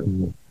attack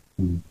article,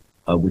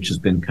 which has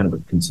been kind of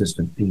a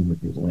consistent theme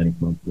with the Atlantic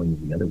Monthly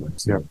and the other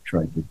ones that have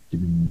tried to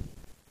do.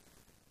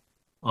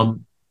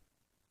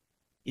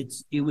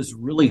 It was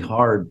really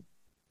hard,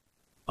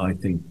 I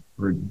think,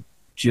 for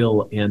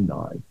Jill and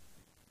I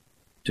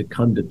to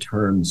come to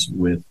terms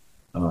with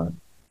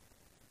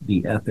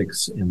the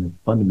ethics and the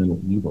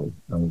fundamental evil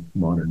of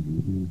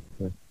modern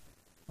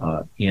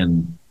media,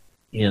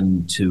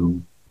 and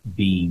to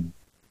be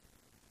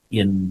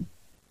in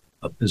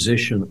a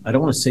position, I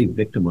don't want to say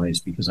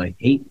victimized because I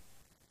hate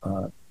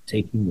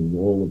taking the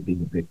role of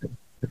being a victim.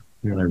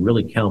 And I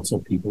really counsel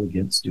people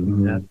against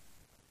doing that.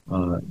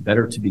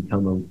 Better to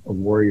become a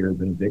warrior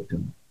than a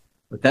victim.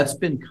 But that's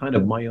been kind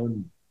of my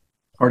own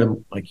part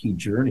of my key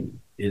journey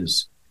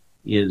is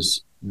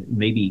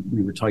maybe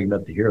we were talking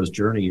about the hero's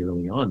journey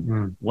early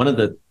on. One of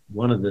the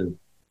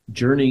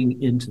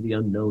journeying into the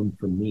unknown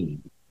for me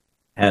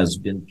has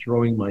been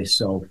throwing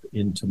myself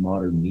into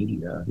modern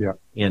media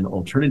and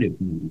alternative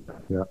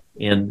media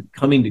and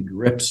coming to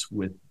grips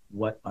with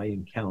what I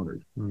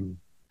encountered.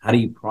 How do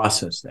you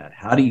process that?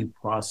 How do you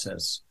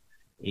process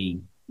a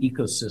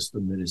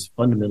ecosystem that is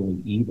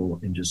fundamentally evil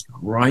and just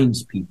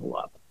grinds people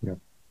up,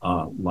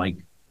 like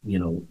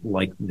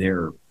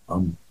their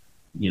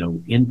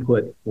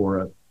input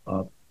for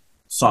a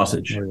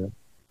sausage,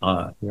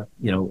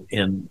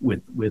 and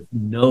with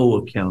no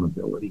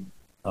accountability,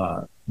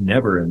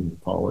 never an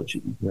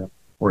apology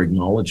or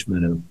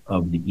acknowledgement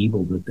of the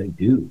evil that they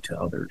do to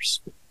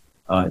others.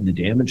 and the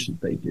damage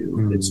that they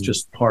do. It's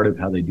just part of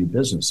how they do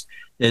business.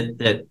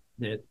 That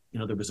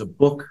there was a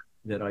book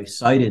that I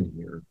cite in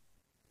here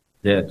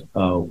that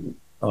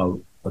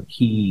a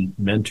key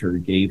mentor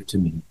gave to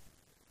me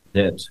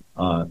that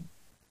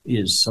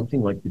is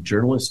something like The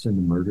Journalist and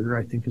the Murderer,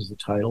 I think is the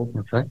title.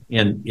 Okay.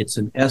 And it's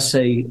an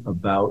essay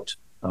about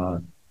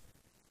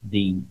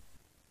the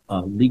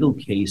legal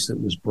case that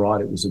was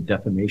brought. It was a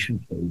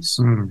defamation case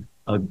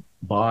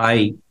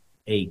by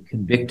a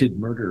convicted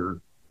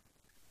murderer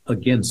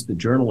against the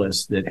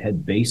journalist that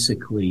had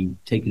basically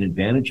taken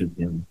advantage of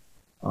him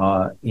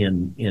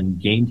and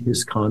gained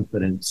his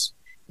confidence,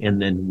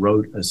 and then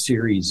wrote a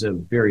series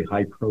of very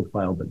high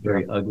profile but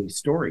very ugly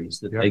stories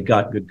that they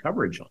got good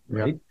coverage on,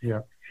 right?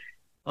 Yeah.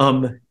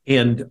 And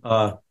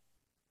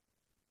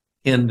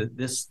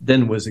this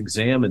then was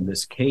examined,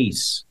 this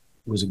case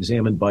was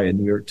examined by a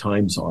New York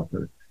Times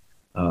author,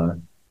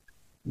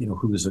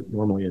 who was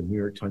normally a New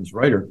York Times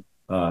writer,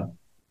 but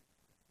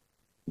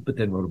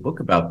then wrote a book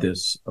about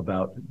this,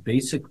 about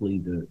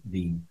basically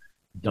the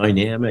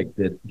dynamic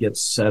that gets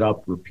set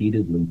up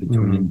repeatedly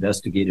between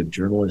investigative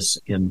journalists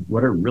and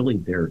what are really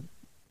their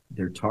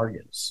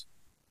targets,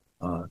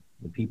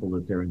 the people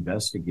that they're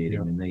investigating.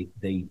 And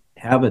they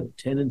have a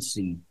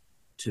tendency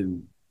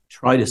to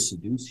try to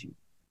seduce you.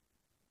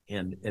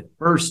 And at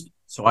first,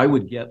 so I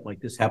would get, like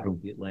this happened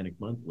with the Atlantic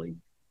Monthly,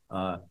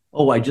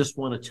 I just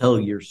want to tell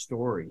your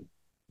story,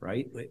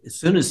 right? As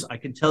soon as I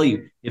can tell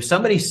you, if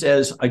somebody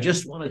says, I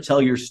just want to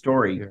tell your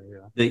story,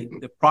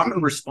 the proper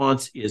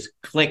response is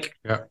click,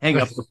 hang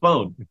up the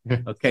phone.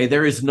 Okay.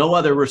 There is no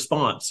other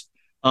response.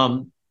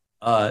 There's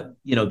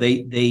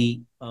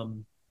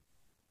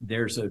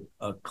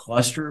a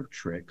cluster of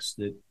tricks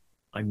that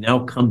I've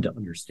now come to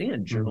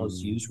understand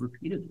journalists use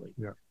repeatedly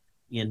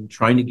in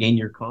trying to gain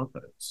your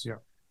confidence.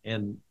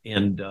 And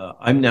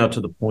I'm now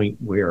to the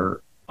point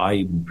where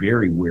I'm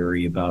very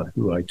wary about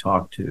who I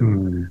talk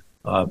to,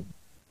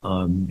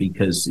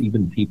 because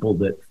even people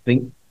that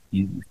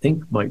you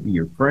think might be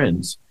your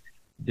friends,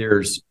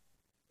 there's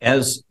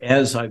as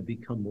I've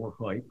become more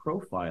high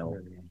profile,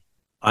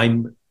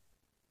 I'm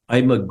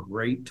a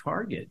great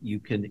target.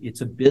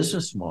 It's a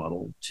business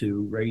model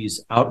to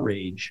raise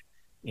outrage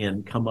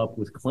and come up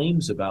with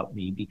claims about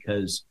me,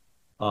 because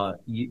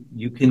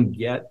you can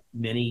get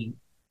many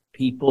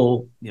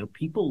people,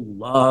 people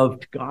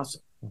loved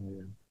gossip.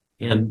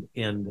 And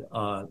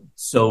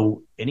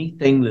so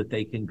anything that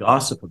they can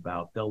gossip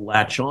about, they'll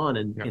latch on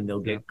and they'll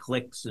get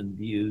clicks and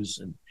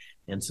views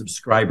and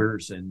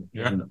subscribers and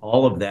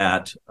all of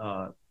that,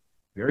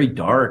 very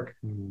dark.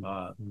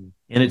 And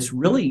it's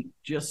really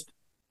just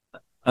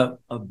a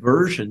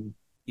version.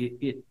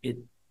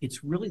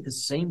 It's really the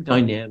same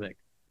dynamic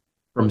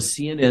from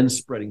CNN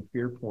spreading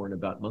fear porn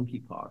about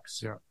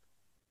monkeypox,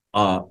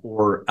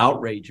 or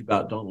outrage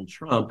about Donald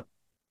Trump,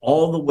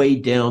 all the way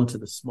down to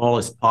the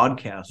smallest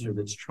podcaster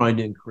that's trying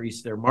to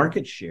increase their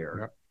market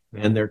share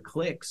and their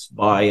clicks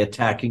by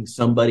attacking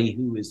somebody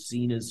who is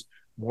seen as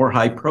more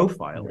high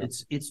profile.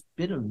 It's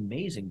been an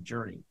amazing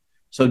journey.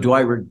 So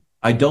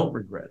I don't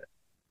regret it.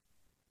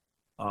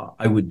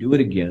 I would do it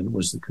again,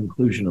 was the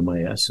conclusion of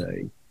my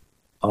essay.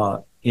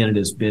 And it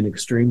has been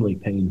extremely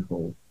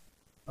painful,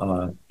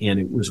 and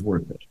it was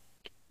worth it.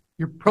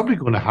 You're probably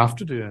going to have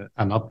to do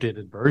an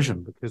updated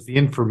version, because the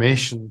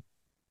information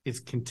is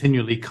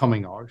continually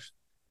coming out.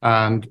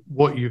 And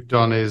what you've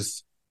done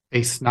is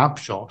a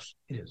snapshot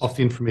of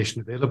the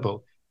information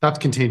available. That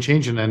contains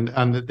changing.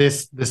 And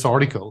this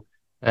article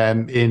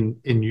in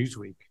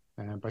Newsweek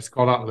by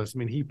Scott Atlas,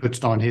 he puts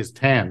down his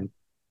 10.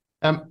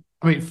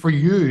 For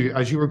you,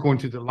 as you were going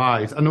through the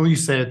lies, I know you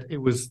said it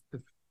was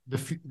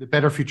the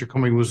better future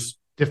coming was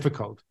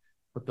difficult,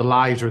 but the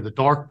lies are the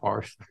dark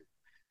part.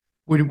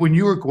 When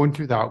you were going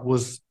through that,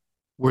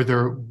 were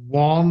there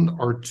one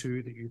or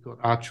two that you thought,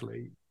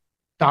 actually,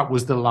 that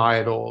was the lie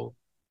it all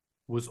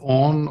was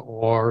on,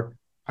 or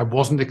I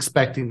wasn't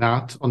expecting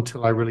that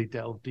until I really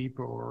delved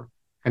deeper, or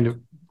kind of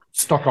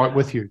stuck out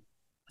with you?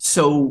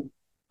 So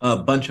a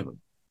bunch of them.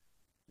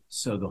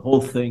 So the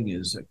whole thing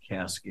is a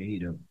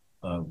cascade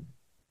of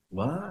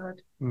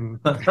what?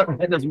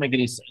 That doesn't make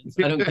any sense.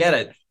 I don't get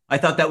it. I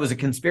thought that was a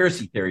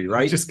conspiracy theory,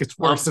 right? It just gets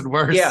worse and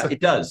worse. Yeah,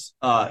 it does.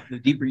 The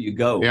deeper you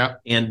go. Yeah.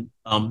 And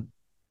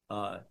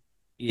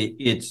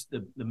it's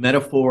the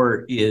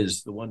metaphor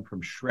is the one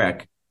from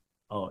Shrek.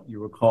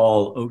 You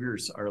recall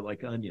ogres are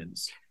like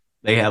onions.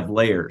 They have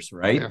layers,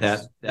 right?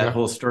 Yes. That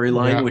whole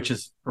storyline, which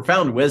is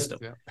profound wisdom.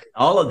 Yeah.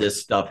 All of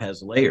this stuff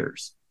has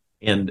layers.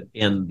 And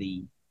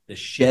the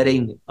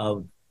shedding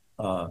of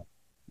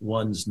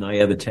one's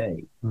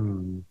naivete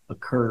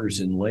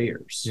occurs in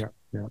layers.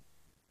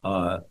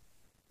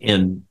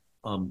 And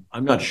I'm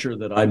not sure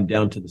that I'm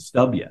down to the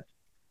stub yet.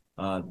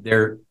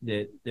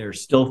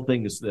 There's still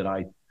things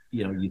that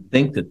you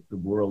think that the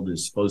world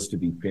is supposed to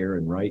be fair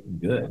and right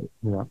and good.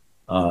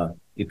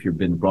 If you've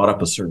been brought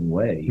up a certain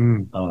way,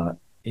 and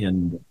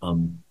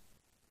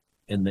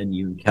then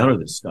you encounter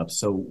this stuff.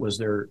 So was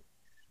there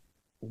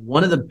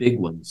one of the big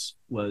ones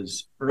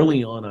was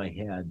early on, I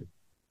had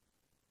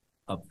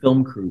a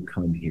film crew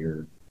come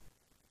here,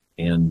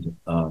 and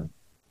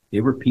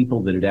They were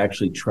people that had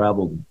actually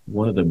traveled.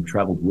 One of them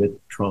traveled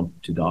with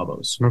Trump to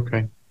Davos.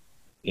 Okay.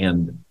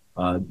 And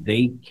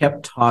they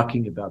kept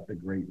talking about the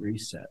Great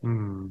Reset.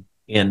 Mm.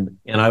 And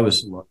I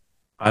was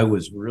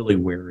really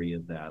wary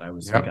of that. I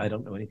was like, I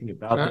don't know anything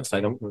about this. I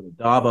don't go to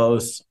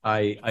Davos.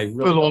 I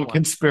really full on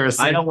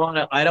conspiracy. I don't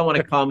want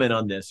to comment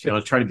on this. I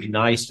was trying to be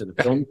nice to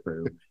the film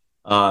crew.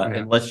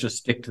 And let's just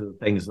stick to the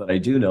things that I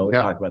do know and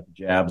talk about the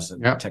jabs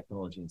and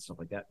technology and stuff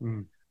like that.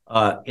 Mm.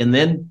 And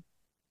then,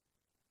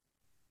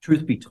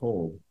 truth be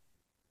told,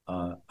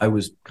 I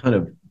was kind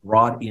of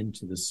brought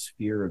into the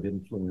sphere of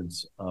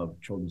influence of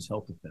Children's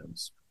Health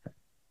Defense.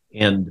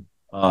 And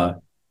I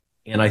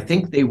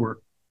think they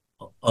were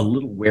a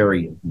little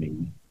wary of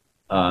me.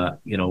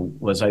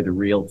 Was I the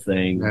real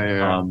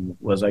thing?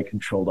 Was I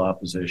controlled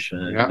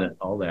opposition?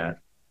 All that.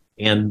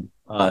 And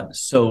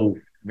so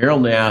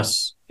Meryl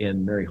Nass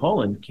and Mary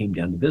Holland came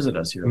down to visit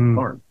us here on the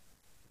farm.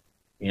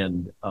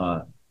 And,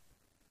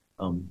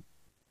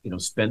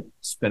 spent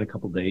a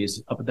couple of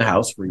days up at the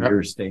house where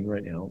you're staying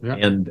right now.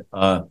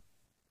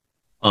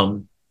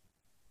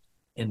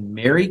 And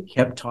Mary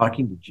kept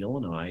talking to Jill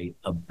and I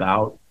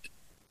about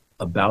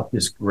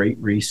this Great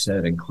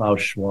Reset and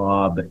Klaus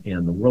Schwab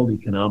and the World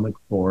Economic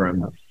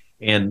Forum.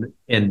 And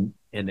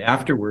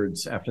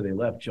afterwards, after they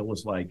left, Jill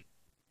was like,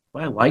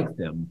 well, I like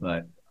them,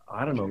 but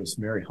I don't know, this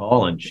Mary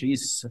Holland,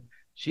 she's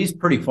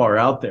pretty far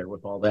out there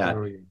with all that.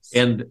 Oh, yes.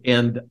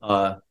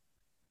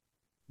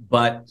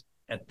 But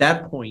at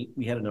that point,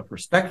 we had enough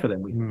respect for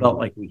them. We felt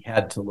like we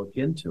had to look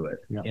into it.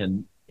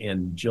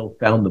 And Jill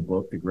found the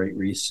book, The Great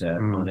Reset,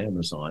 on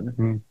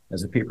Amazon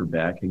as a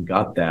paperback and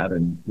got that,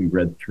 and we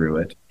read through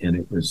it. And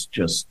it was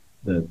just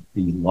the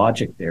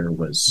logic there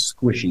was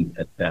squishy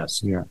at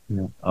best. It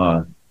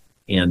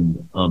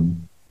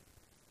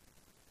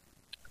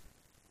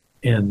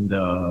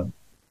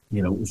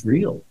was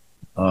real.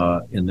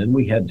 And then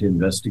we had to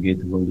investigate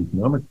the World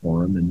Economic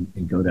Forum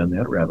and go down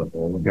that rabbit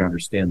hole and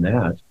understand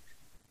that.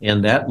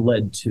 And that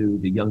led to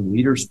the Young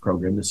Leaders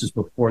Program. This is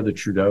before the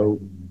Trudeau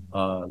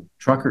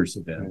truckers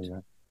event.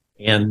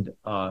 And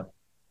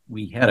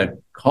we had a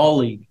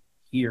colleague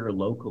here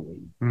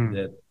locally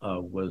that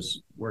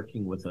was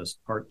working with us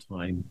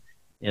part-time.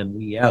 And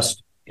we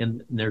asked,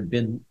 and there'd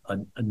been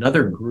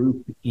another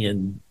group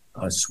in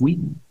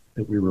Sweden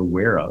that we were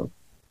aware of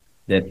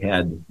that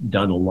had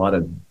done a lot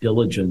of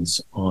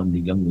diligence on the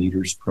Young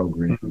Leaders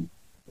Program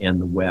and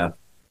the WEF.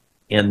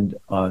 And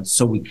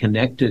so we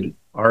connected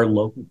our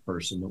local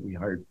person that we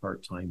hired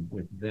part-time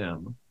with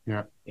them.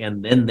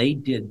 And then they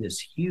did this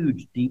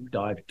huge deep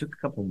dive. It took a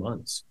couple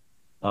months,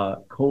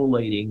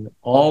 collating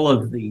all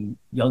of the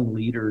young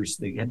leaders.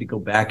 They had to go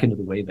back into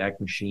the Wayback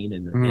Machine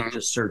and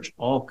just search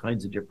all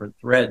kinds of different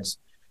threads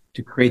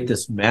to create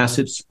this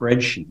massive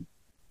spreadsheet.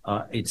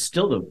 It's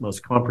still the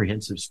most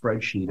comprehensive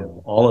spreadsheet of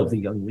all of the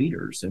young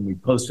leaders. And we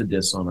posted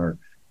this on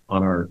our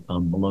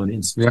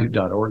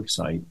MaloneInstitute.org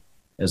site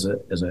as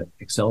a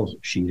Excel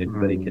sheet.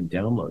 Everybody can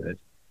download it.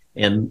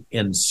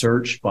 And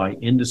search by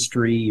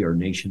industry or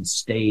nation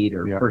state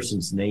or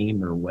person's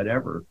name or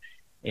whatever,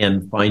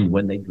 and find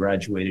when they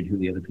graduated, who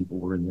the other people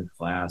were in their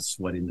class,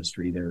 what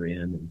industry they're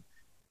in,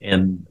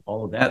 and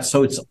all of that.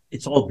 So it's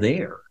all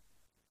there.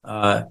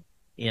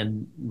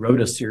 And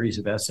wrote a series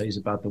of essays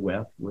about the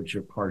WEF, which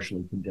are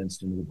partially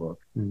condensed into the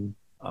book,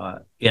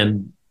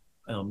 and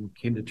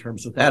came to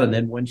terms with that. And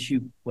then once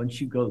you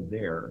go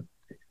there,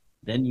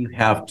 then you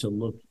have to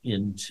look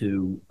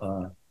into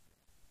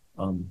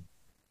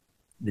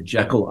the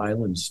Jekyll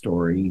Island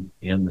story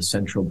and the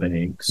central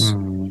banks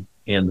and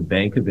the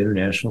Bank of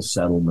International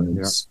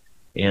Settlements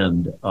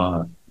and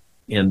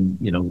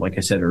like I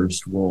said,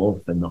 Ernst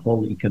Wolf and the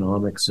whole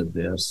economics of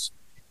this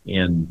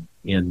and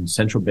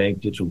central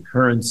bank digital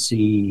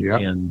currency.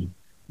 And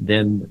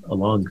then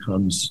along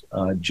comes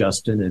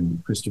Justin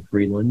and Krista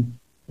Friedland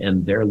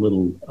and their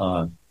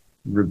little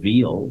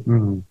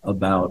reveal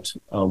about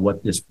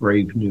what this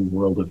brave new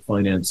world of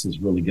finance is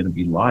really going to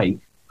be like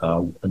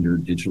under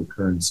digital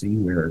currency,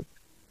 where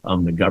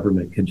the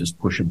government can just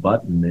push a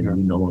button and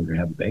you no longer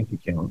have a bank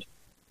account.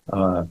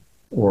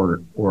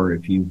 Or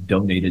if you've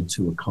donated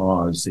to a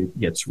cause, it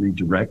gets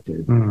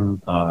redirected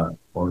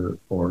or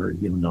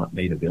not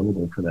made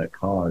available for that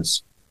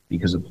cause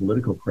because of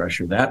political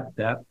pressure. That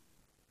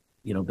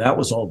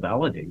was all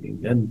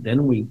validating.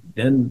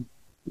 Then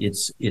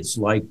it's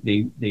like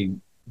the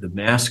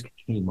mask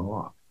came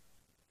off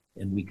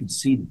and we could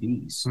see the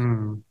beast,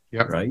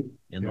 right?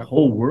 And the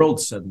whole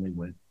world suddenly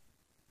went,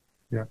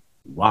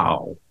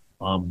 wow.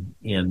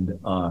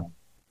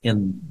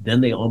 And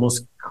then they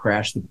almost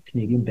crashed the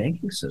Canadian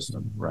banking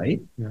system,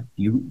 right?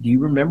 Do you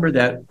remember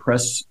that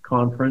press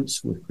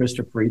conference with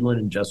Krista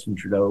Friedland and Justin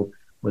Trudeau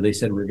where they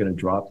said we're going to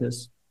drop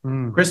this?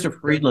 Krista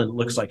Friedland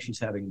looks like she's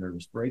having a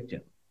nervous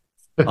breakdown.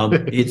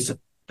 It's a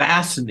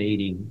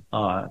fascinating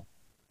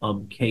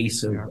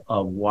case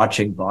of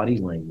watching body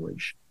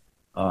language.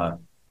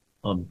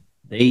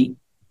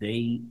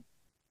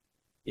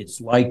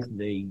 It's like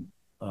they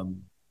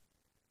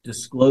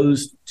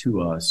disclosed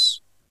to us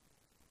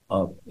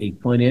a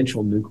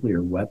financial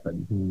nuclear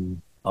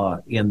weapon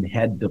and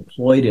had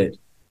deployed it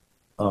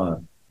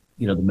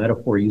the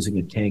metaphor using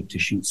a tank to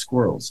shoot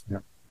squirrels. Yeah.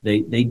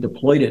 They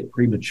deployed it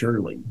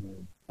prematurely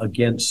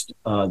against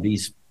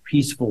these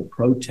peaceful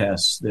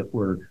protests that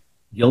were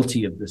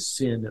guilty of the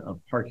sin of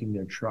parking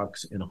their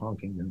trucks and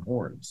honking their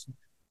horns,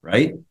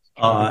 right?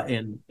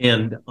 And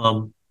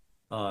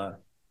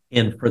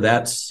for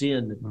that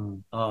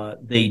sin,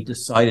 they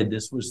decided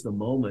this was the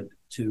moment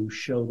to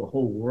show the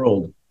whole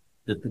world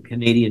that the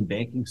Canadian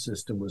banking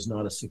system was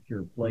not a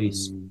secure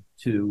place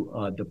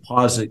to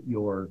deposit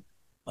your,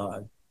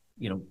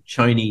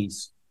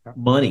 Chinese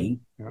money.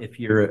 Yeah. If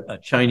you're a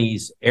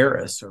Chinese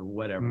heiress or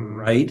whatever,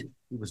 right?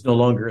 It was no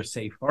longer a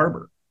safe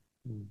harbor.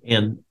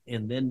 And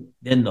then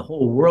the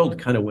whole world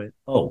kind of went,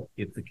 oh,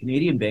 if the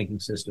Canadian banking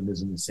system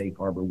isn't a safe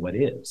harbor, what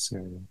is?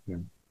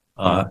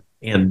 I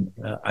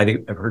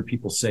think I've heard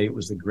people say it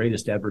was the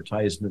greatest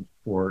advertisement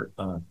for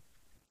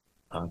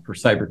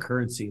cyber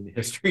currency in the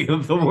history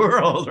of the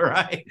world,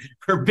 right?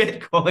 For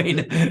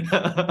Bitcoin.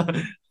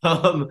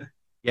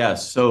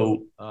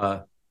 So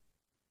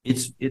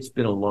it's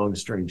been a long,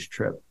 strange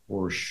trip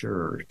for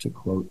sure, to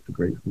quote the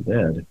Grateful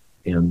Dead.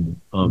 And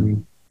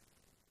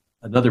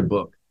another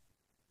book.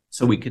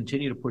 So we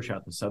continue to push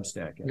out the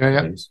Substack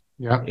essays.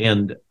 Yeah.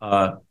 And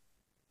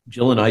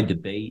Jill and I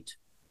debate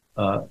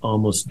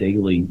almost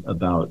daily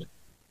about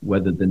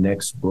whether the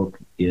next book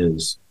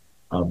is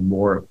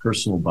more a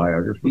personal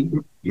biography,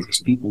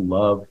 because people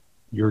love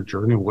your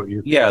journey, what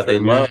you they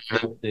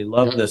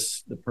love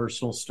this, the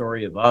personal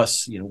story of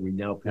us. We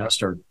now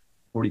passed our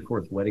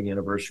 44th wedding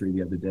anniversary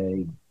the other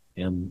day,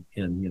 and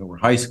we're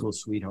high school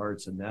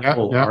sweethearts, and that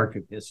whole arc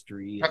of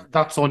history.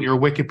 That's on your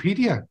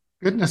Wikipedia.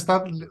 Goodness,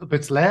 that little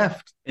bit's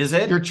left. Is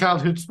it? Your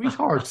childhood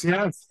sweethearts,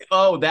 yes.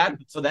 Oh,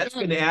 that's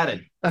been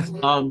added. That's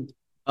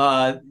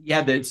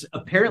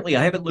apparently,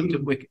 I haven't looked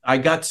at I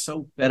got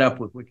so fed up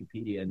with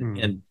Wikipedia,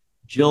 and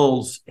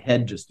Jill's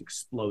head just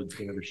explodes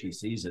whenever she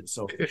sees it.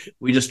 So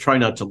we just try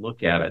not to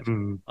look at it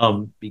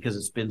because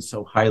it's been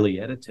so highly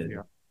edited.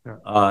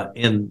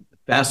 And the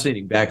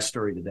fascinating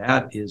backstory to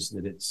that is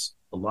that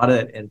a lot of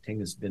that editing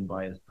has been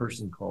by a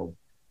person called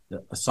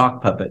a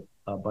sock puppet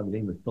by the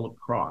name of Philip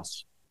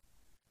Cross,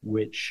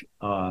 which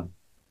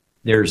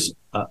there's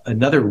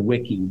another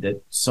wiki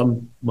that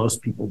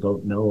most people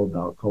don't know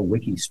about called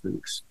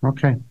Wikispooks.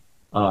 Okay.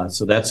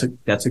 So that's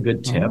a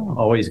good tip.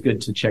 Always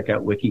good to check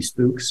out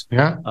Wikispooks.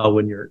 Yeah.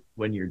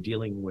 When you're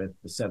dealing with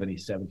the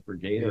 77th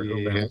Brigade or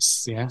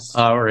yes.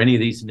 Or any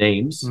of these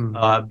names,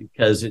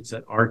 because it's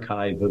an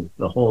archive of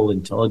the whole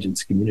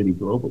intelligence community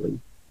globally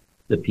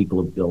that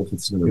people have built.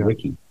 It's another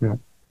wiki. Yeah.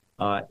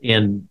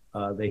 And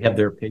they have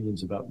their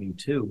opinions about me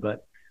too,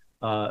 but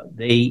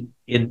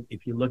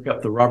if you look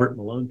up the Robert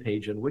Malone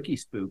page on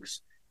Wikispooks,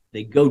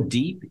 they go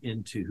deep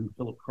into who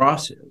Philip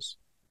Cross is.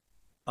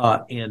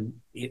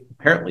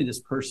 Apparently this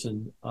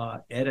person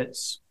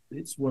edits,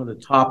 it's one of the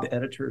top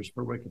editors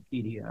for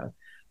Wikipedia.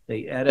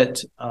 They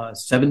edit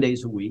 7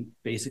 days a week,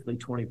 basically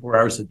 24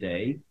 hours a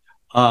day.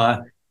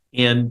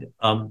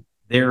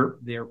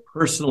 Their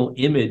personal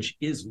image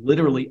is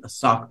literally a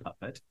sock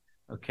puppet.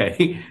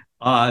 Okay.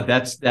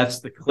 That's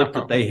the clip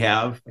that they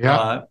have.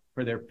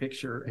 For their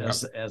picture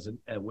as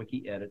a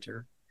wiki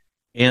editor.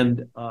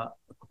 And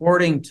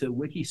according to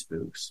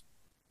Wikispooks,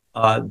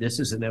 this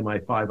is an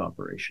MI5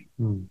 operation.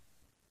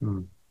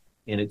 And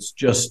it's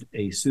just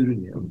a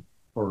pseudonym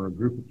for a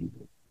group of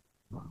people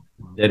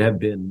that have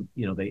been,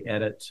 they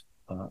edit.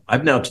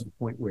 I'm now to the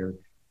point where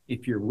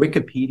if your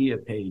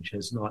Wikipedia page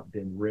has not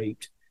been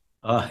raped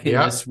in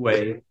this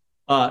way,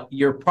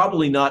 you're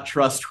probably not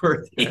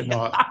trustworthy.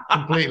 Not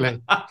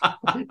completely.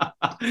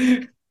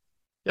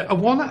 I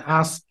want to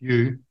ask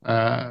you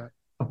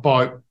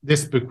about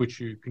this book which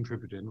you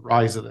contributed in,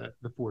 Rise of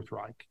the Fourth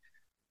Reich,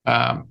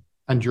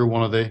 and you're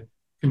one of the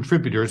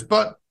contributors.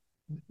 But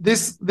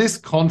this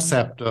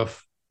concept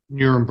of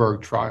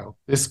Nuremberg trial,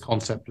 this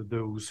concept of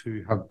those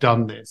who have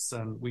done this,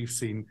 and we've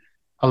seen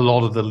a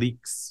lot of the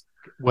leaks,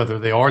 whether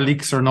they are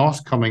leaks or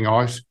not, coming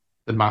out.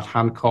 The Matt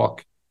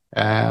Hancock,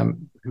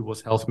 who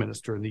was health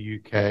minister in the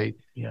UK,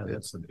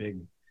 that's the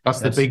big. That's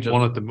the big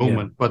one at the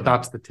moment, but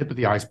that's the tip of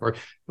the iceberg.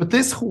 But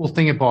this whole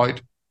thing about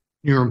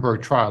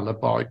Nuremberg trial,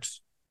 about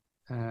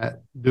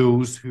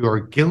those who are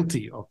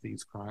guilty of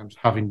these crimes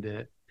having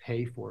to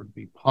pay for it,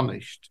 be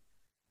punished,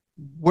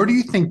 where do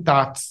you think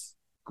that's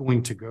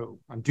going to go?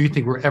 And do you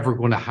think we're ever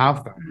going to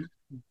have that?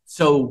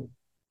 So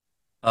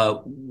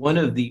one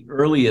of the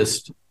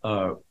earliest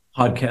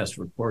podcast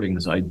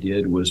recordings I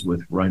did was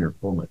with Reiner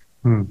Fuellmich.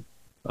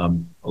 A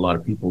lot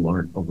of people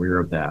aren't aware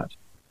of that.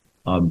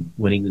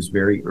 When he was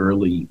very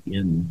early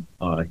in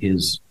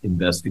his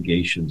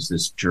investigations,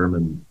 this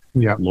German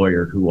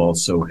lawyer who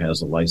also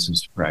has a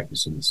license to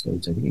practice in the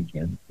States, I think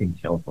in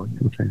California.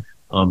 Okay.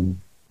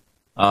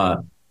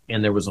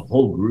 And there was a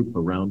whole group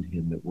around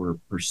him that were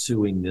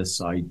pursuing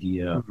this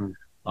idea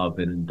of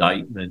an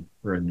indictment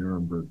for a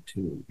Nuremberg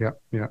II.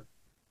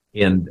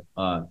 And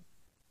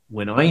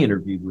when I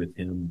interviewed with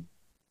him,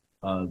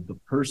 the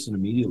person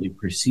immediately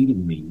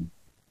preceding me,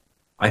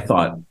 I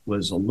thought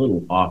was a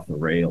little off the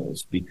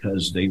rails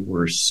because they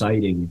were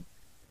citing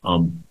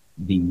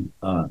the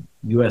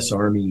U.S.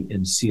 Army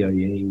and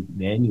CIA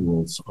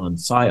manuals on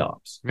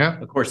psyops. Yeah.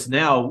 Of course,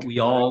 now we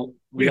all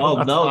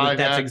know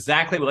that's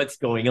exactly what's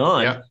going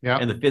on,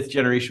 and the fifth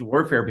generation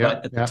warfare.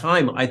 But at the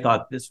time, I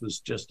thought this was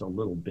just a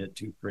little bit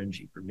too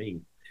fringy for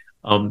me.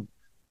 And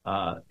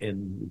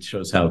it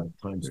shows how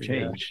times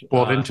change.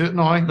 Bought into it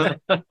now.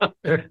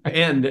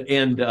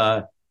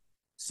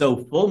 So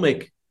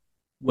Fulmick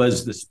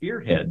was the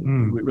spearhead,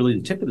 really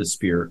the tip of the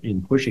spear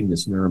in pushing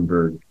this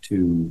Nuremberg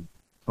II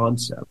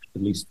concept,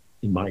 at least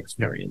in my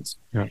experience.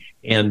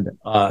 And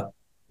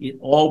it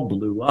all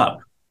blew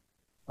up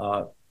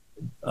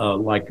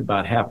like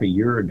about half a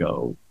year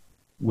ago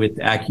with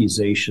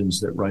accusations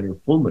that Reiner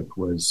Fulmick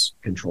was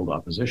controlled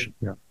opposition.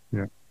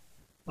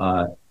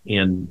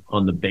 And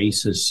on the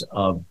basis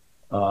of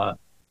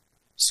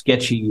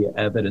sketchy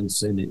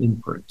evidence and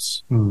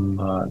inference.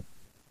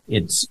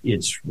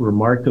 It's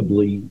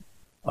remarkably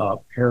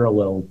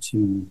parallel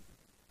to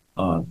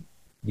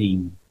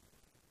the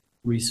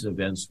recent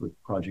events with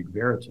Project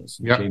Veritas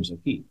and James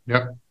O'Keefe.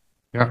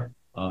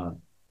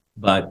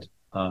 But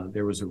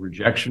there was a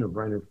rejection of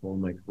Reiner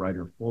Fulmick.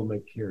 Reiner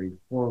Fulmick carried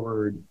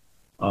forward.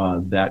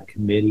 That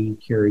committee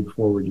carried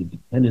forward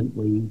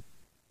independently,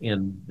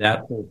 and that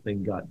whole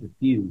thing got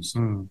diffused.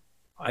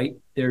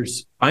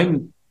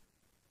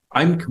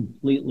 I'm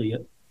completely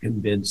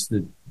convinced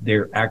that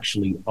there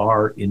actually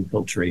are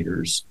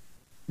infiltrators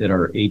that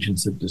are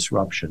agents of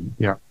disruption.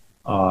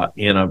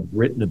 And I've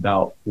written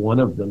about one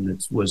of them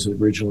that was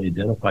originally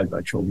identified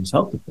by Children's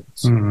Health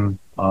Defense,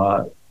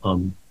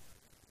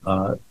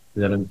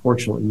 that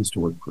unfortunately used to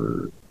work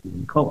for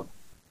McCulloch.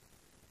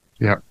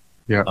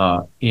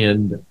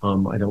 And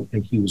I don't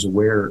think he was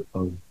aware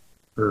of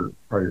her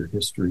prior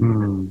history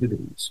and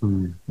activities,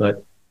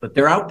 but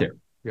they're out there.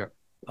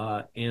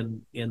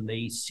 And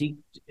they seek,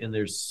 and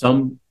there's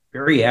some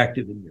very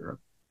active in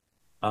Europe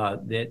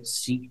that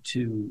seek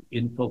to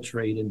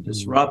infiltrate and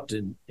disrupt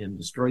and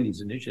destroy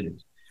these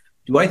initiatives.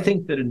 Do I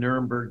think that a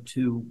Nuremberg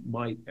II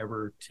might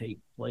ever take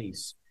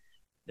place?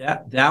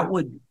 That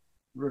would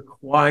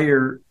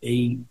require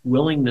a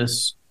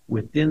willingness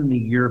within the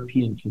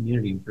European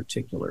community in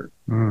particular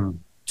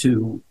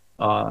to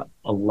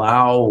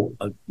allow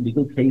a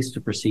legal case to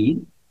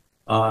proceed,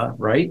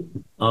 right?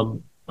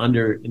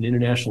 Under an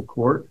international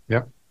court.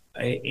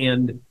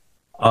 And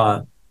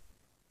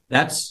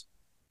that's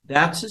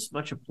as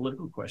much a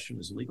political question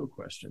as a legal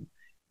question.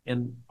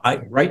 And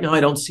right now, I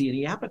don't see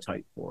any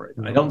appetite for it.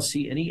 I don't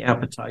see any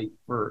appetite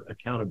for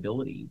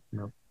accountability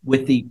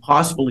with the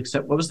possible,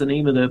 except what was the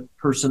name of the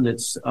person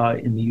that's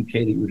in the UK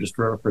that you were just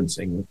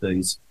referencing with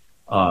these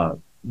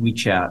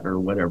WeChat or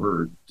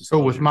whatever? So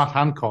with Matt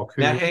Hancock,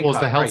 who was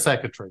the health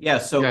secretary.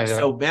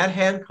 So Matt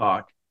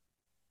Hancock,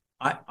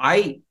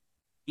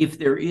 if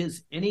there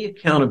is any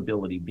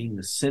accountability, being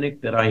the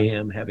cynic that I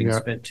am, having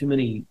spent too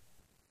many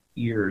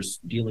years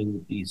dealing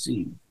with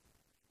DC,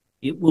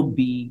 it will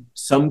be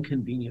some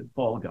convenient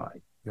fall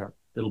guy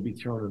that'll be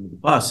thrown under the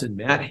bus. And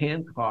Matt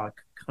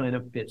Hancock kind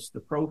of fits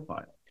the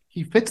profile.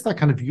 He fits that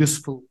kind of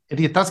useful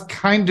idiot. That's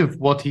kind of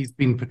what he's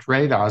been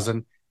portrayed as.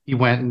 And he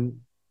went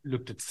and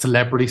looked at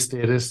celebrity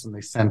status, and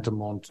they sent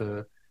him on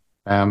to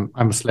I'm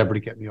a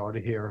celebrity, get me out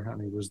of here.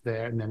 And he was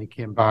there, and then he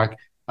came back,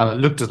 and it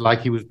looked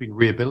like he was being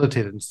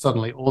rehabilitated, and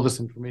suddenly all this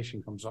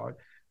information comes out.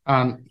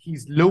 And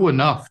he's low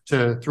enough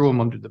to throw him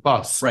under the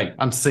bus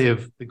and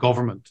save the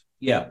government.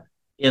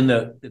 And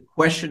the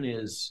question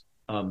is,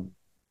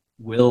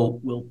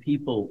 will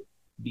people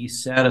be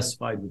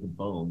satisfied with a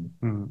bone?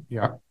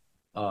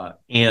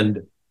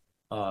 And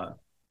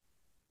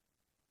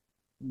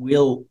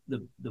will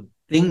the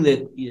thing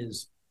that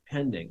is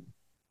pending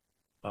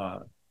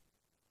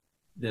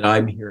that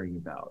I'm hearing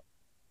about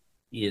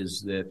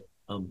is that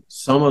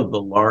some of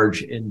the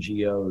large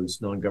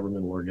NGOs,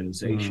 non-governmental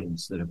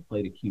organizations that have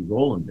played a key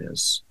role in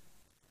this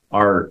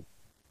are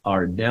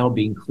now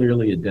being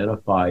clearly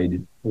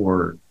identified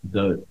for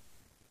the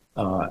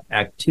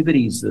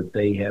activities that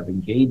they have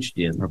engaged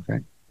in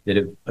that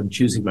have, I'm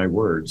choosing my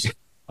words,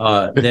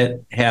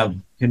 that have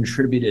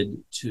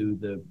contributed to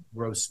the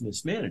gross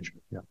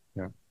mismanagement.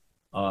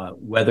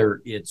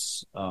 Whether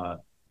it's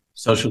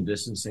social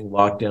distancing,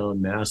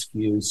 lockdown, mask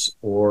use,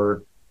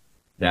 or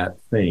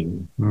that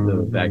thing,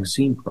 the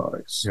vaccine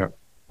products,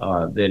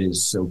 that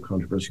is so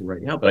controversial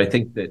right now. But I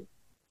think that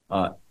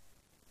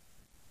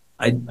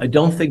I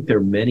don't think there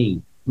are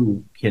many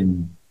who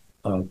can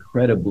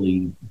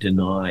credibly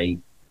deny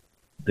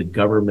the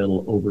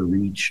governmental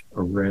overreach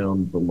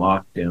around the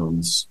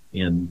lockdowns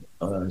and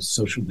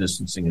social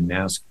distancing and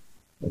masking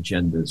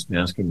agendas,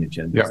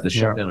 the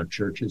shutdown of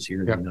churches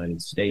here in the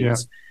United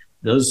States.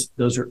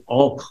 Those are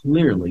all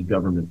clearly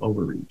government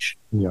overreach.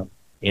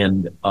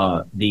 And I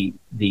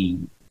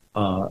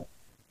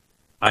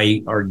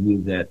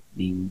argue that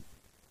the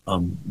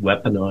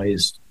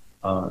weaponized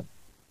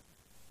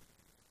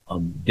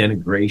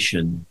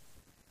denigration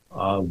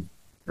of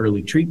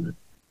early treatment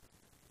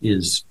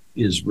is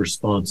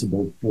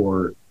responsible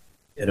for,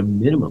 at a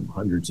minimum,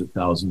 hundreds of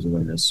thousands of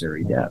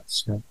unnecessary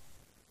deaths.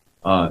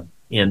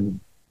 And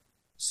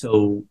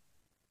so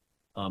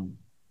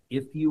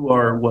if you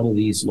are one of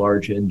these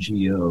large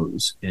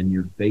NGOs and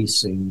you're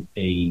facing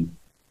a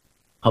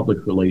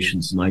public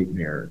relations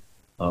nightmare,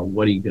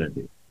 what are you going to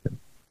do?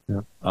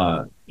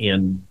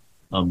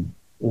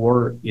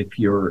 Or if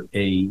you're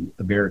a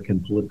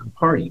American political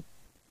party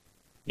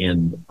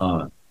and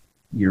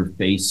you're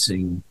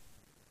facing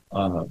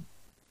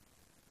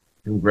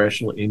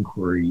congressional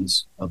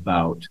inquiries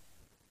about,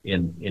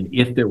 and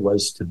if there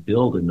was to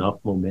build enough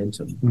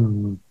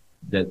momentum,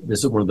 that this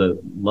is one of the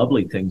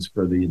lovely things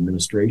for the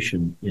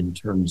administration in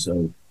terms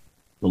of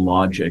the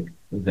logic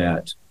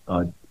that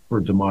for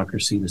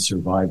democracy to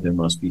survive, there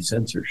must be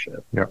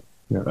censorship.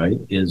 Right?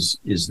 Is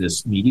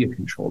this media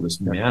control, this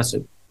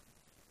massive,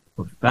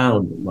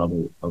 profound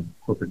level of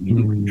corporate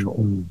media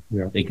control?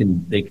 They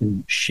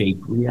can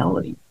shape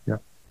reality.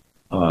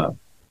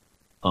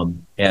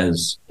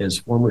 As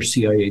former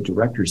CIA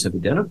directors have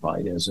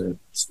identified as a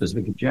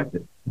specific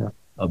objective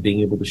of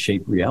being able to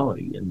shape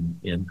reality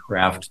and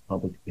craft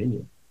public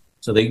opinion.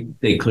 So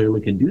they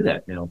clearly can do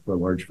that now for a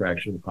large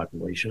fraction of the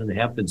population, and they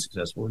have been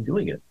successful in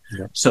doing it.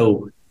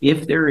 So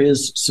if there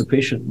is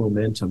sufficient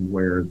momentum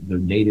where the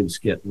natives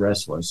get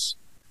restless,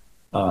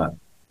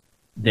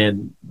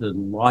 then the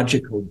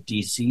logical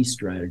DC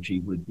strategy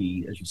would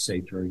be, as you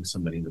say, throwing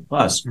somebody in the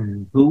bus.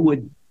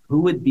 Who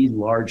would be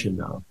large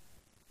enough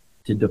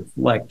to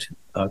deflect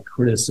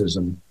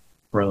criticism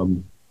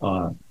from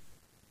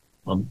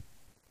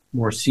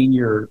more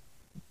senior,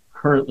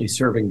 currently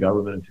serving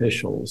government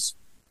officials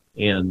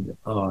and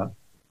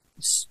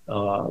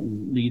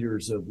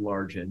leaders of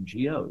large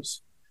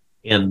NGOs?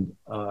 And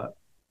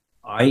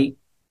I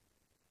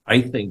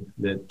think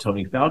that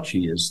Tony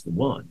Fauci is the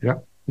one.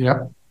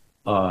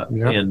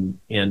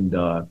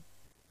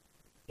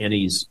 And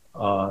he's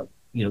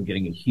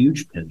getting a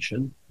huge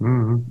pension,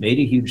 made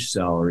a huge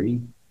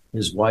salary.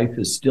 His wife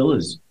is still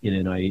in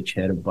NIH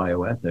head of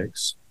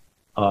bioethics.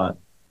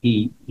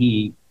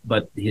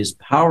 But his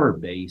power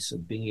base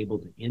of being able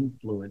to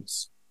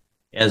influence,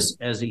 as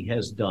he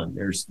has done,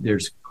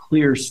 there's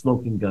clear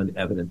smoking gun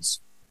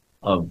evidence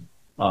of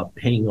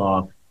paying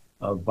off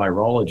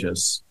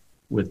virologists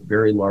with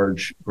very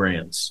large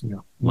grants,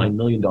 $9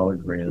 million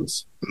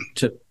grants,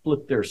 to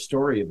flip their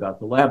story about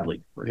the lab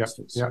leak, for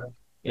instance.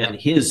 And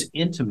his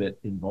intimate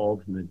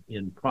involvement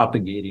in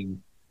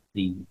propagating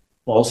the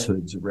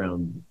falsehoods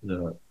around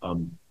the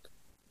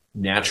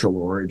natural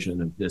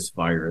origin of this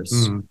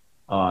virus,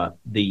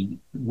 the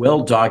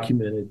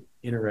well-documented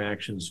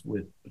interactions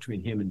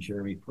between him and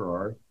Jeremy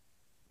Farrar,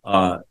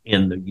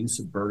 and the use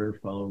of burner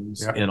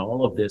phones, and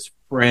all of this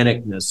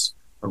franticness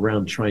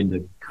around trying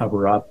to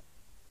cover up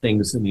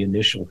things in the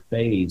initial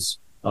phase,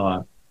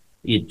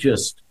 it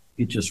just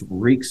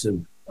reeks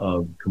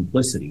of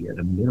complicity at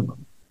a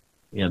minimum,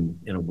 and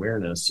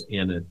awareness,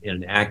 and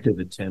an active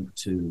attempt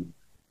to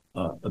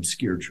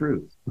obscure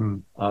truth.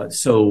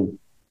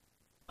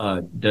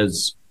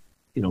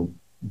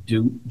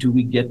 Do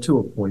we get to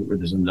a point where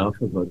there's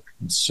enough of a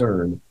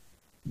concern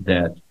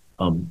that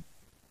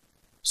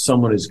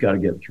someone has got to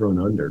get thrown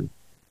under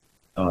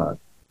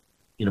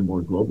in a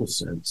more global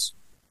sense?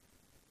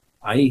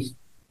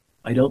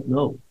 I don't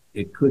know.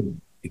 It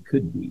could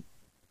be.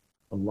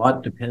 A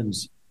lot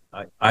depends.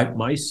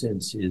 My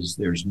sense is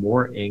there's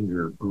more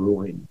anger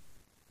brewing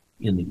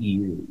in the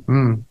EU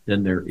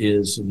than there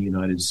is in the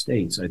United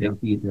States. I think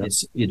it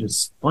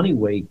is a funny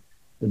way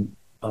the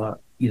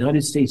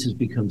United States has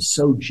become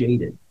so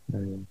jaded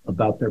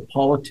about their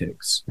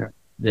politics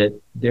that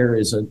there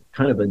is a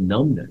kind of a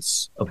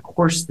numbness. Of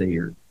course they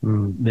are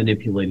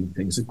manipulating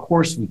things. Of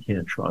course we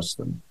can't trust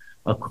them.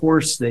 Of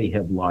course they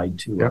have lied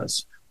to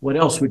us. What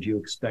else would you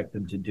expect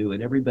them to do?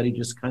 And everybody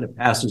just kind of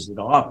passes it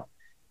off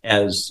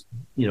as,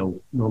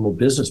 normal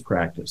business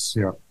practice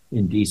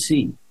in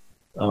DC,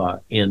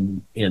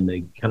 and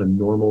the kind of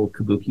normal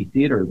kabuki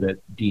theater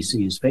that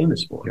DC is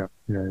famous for.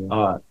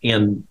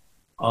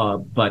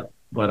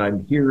 But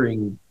I'm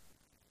hearing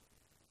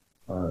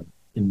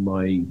in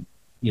my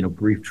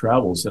brief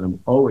travels that I'm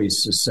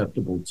always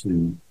susceptible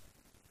to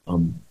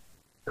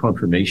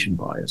confirmation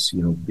bias.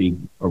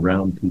 Being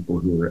around people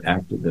who are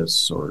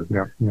activists or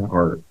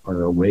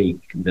are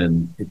awake,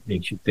 then it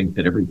makes you think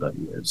that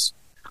everybody is.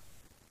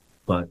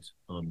 But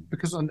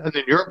because in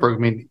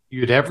Nuremberg,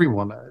 you had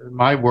everyone.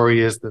 My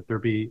worry is that there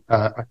be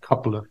a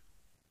couple of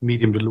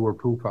medium to lower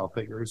profile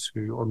figures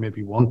or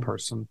maybe one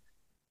person,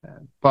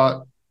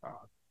 but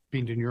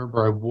being to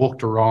Nuremberg, I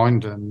walked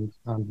around and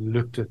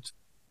looked at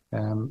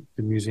the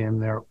museum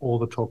there, all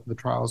the talk of the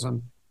trials,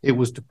 and it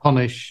was to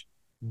punish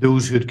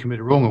those who had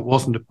committed wrong. It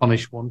wasn't to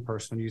punish one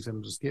person and use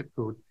them as a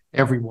scapegoat.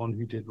 Everyone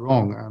who did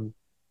wrong, and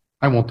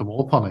I want them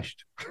all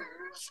punished.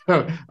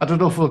 So I don't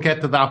know if we'll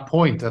get to that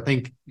point. I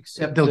think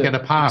they'll get a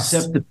pass.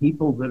 Except the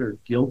people that are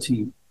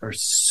guilty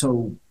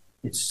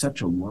it's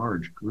such a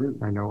large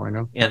group. I know.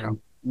 And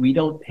we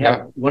don't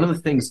have, one of the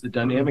things, the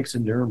dynamics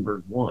in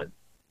Nuremberg 1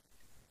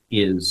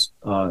 is,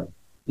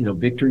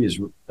 victory is,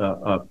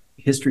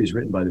 history is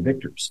written by the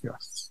victors.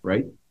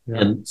 Right?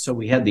 And so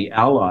we had the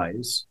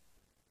Allies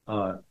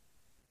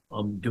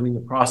doing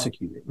the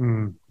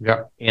prosecuting.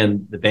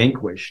 And the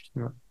vanquished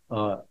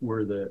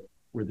were the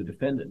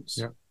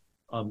defendants.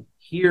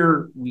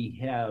 here we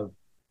have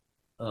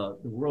the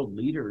world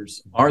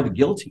leaders are the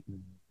guilty,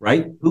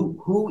 right?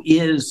 Who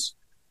is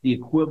the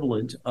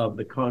equivalent of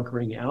the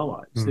conquering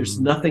allies? There's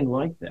nothing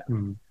like that.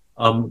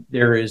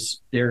 There is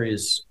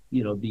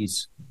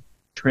these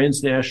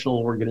transnational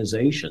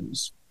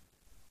organizations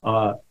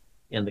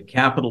and the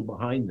capital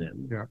behind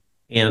them,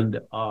 and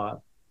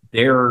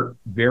their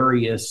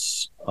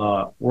various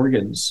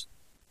organs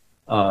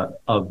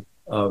of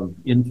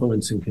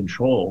influence and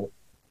control,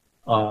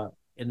 and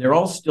they're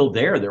all still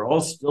there. They're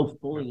all still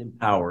fully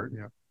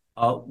empowered.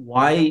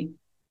 Why,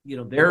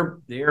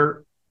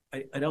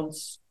 I don't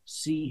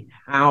see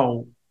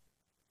how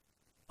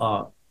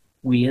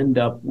we end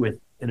up with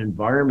an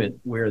environment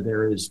where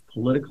there is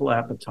political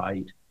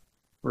appetite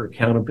for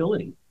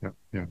accountability.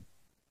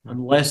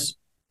 Unless,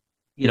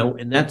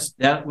 and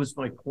that was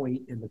my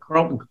point in the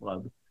Carleton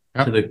Club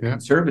to the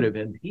conservative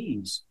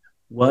MPs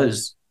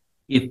was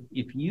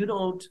if you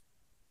don't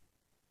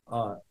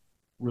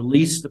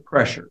release the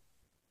pressure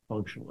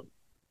functionally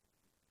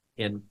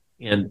and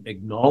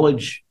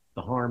acknowledge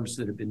the harms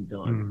that have been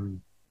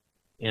done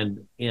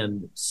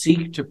and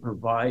seek to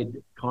provide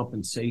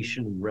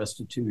compensation and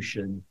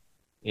restitution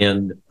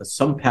and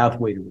some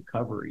pathway to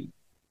recovery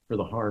for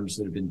the harms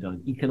that have been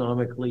done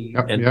economically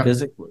and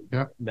physically,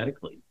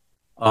 medically,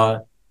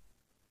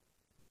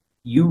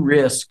 you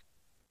risk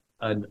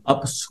an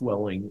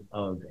upswelling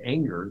of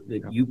anger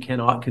that you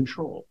cannot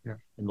control.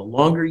 And the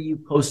longer you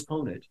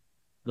postpone it,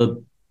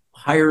 the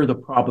higher the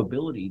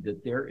probability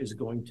that there is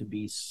going to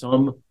be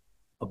some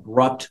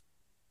abrupt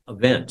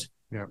event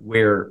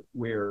where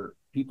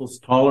people's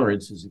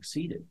tolerance is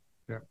exceeded.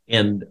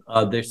 And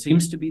there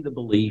seems to be the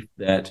belief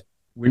that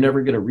we're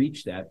never going to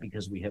reach that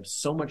because we have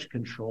so much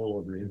control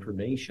over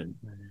information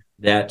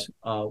that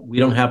we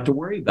don't have to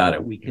worry about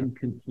it. We can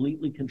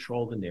completely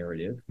control the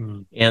narrative,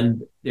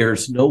 and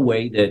there's no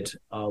way that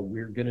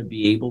we're going to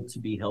be able to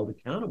be held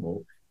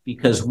accountable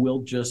because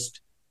we'll just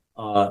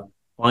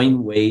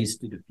find ways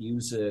to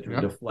diffuse it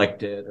or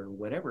deflect it or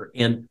whatever.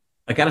 And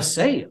I got to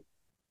say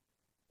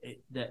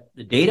that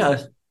the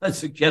data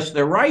suggests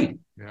they're right.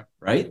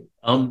 Right.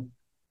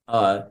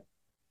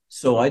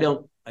 So I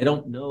don't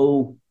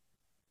know.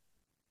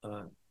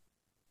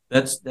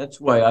 That's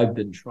why I've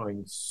been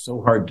trying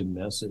so hard to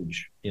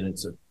message, and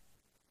it's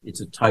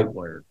a tight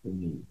wire for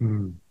me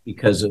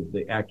because of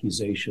the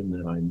accusation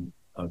that I'm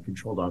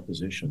controlled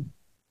opposition,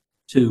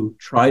 to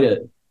try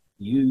to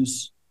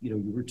use,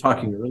 you were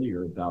talking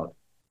earlier about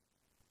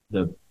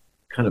the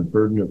kind of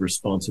burden of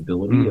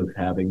responsibility of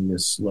having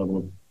this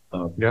level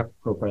of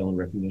profile and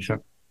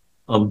recognition,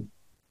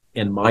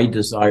 and my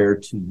desire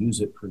to use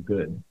it for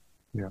good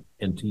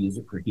and to use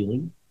it for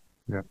healing.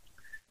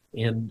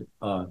 And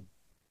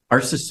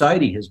our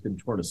society has been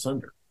torn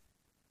asunder.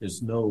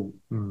 There's no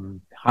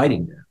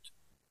hiding that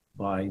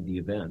by the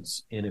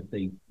events. And if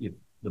the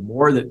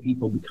more that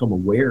people become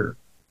aware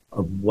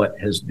of what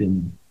has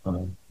been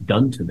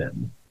done to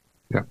them,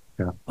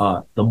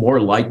 the more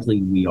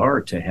likely we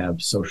are to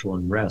have social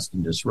unrest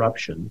and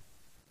disruption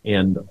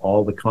and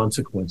all the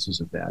consequences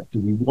of that. Do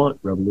we want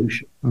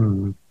revolution?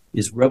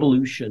 Is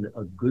revolution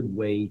a good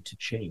way to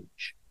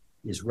change?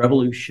 Is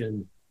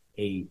revolution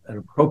an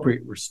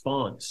appropriate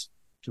response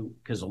to,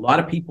 because a lot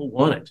of people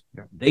want it.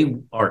 They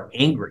are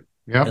angry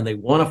and they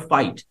want to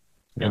fight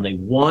and they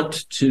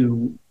want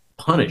to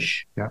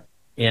punish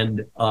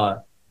and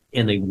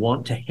they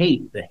want to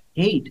hate. The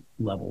hate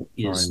level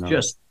is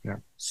just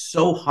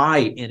so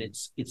high, and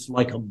it's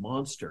like a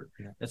monster.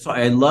 That's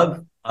why I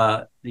love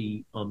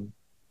the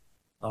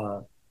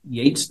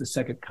Yeats' The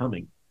Second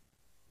Coming.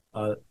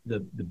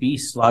 The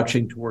beast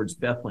slouching towards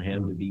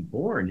Bethlehem to be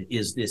born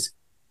is this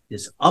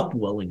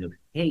upwelling of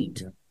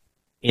hate,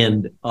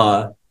 and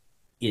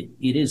it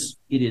is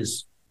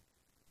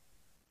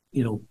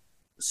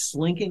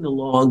slinking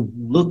along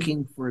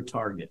looking for a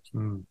target,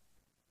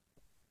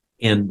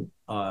 and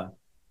I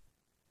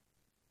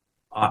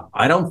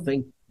don't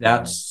think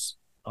that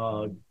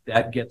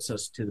gets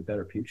us to the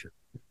better future,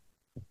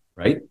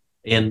 right?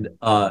 And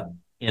I,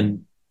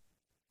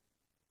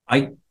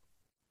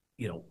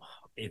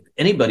 if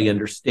anybody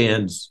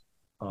understands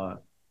how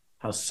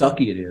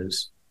sucky it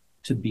is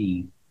to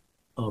be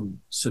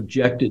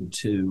subjected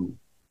to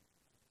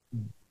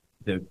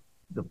the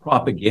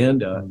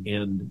propaganda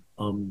and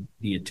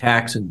the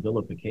attacks and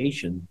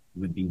vilification,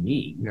 would be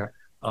me.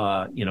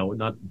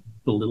 Not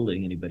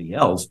belittling anybody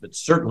else, but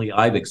certainly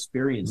I've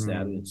experienced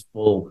that in its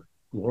full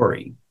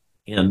glory.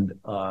 And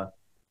I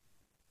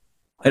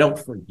don't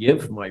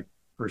forgive my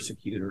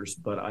persecutors,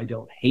 but I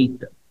don't hate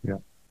them.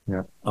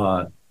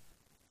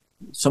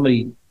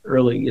 Somebody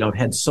early, I've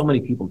had so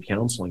many people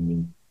counseling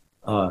me,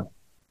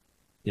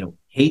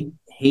 hate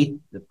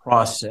the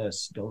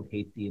process, don't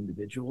hate the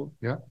individual.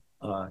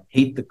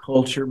 Hate the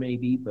culture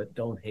maybe, but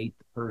don't hate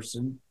the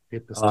person.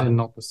 Hate the sin,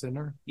 not the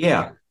sinner.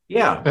 Yeah,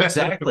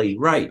 exactly.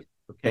 Right.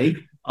 Okay.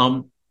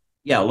 A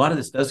lot of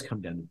this does come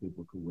down to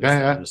people who wish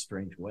in a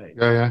strange way.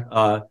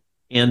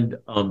 And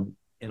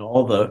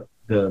all the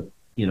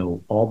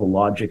all the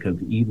logic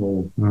of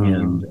evil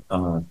and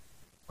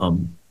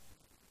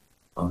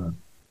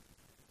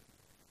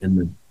and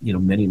the,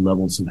 many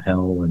levels of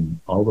hell and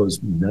all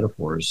those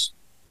metaphors.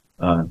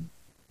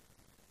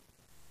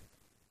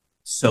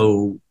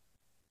 So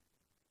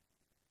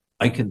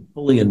I can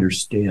fully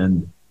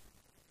understand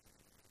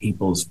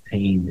people's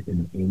pain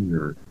and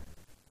anger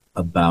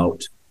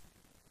about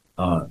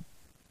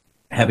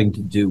having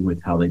to do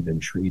with how they've been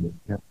treated.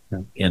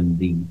 And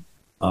the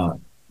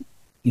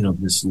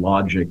this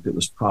logic that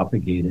was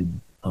propagated,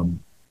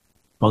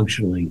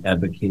 functionally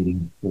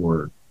advocating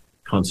for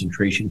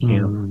concentration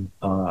camp,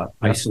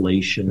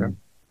 isolation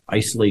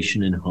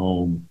in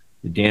home,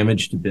 the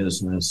damage to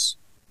business,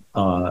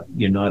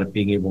 you're not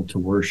being able to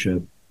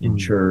worship in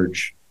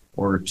church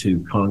or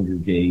to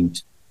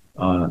congregate,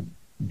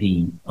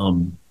 the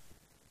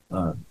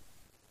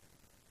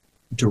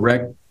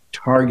direct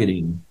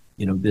targeting.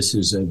 This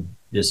is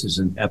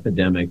an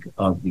epidemic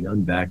of the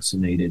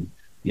unvaccinated.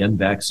 The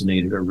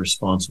unvaccinated are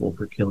responsible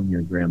for killing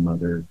your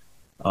grandmother.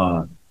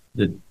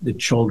 The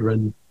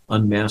children,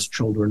 unmasked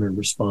children, are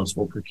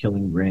responsible for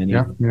killing Granny.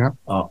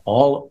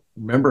 All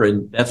remember,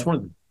 and that's one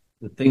of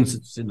the things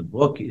that's in the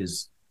book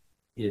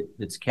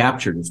that's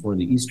captured as one of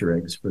the Easter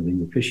eggs for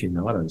the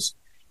aficionados,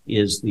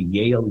 is the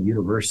Yale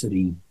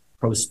University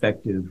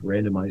prospective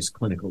randomized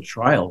clinical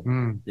trial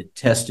that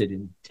tested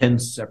in 10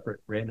 separate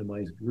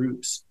randomized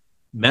groups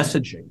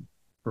messaging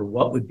for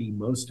what would be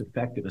most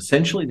effective.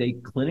 Essentially, they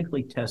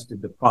clinically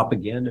tested the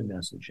propaganda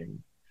messaging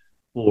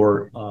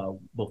for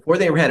before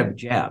they ever had a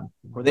jab,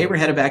 before they ever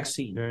had a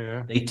vaccine.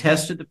 They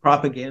tested the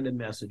propaganda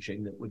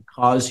messaging that would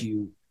cause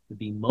you to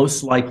be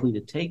most likely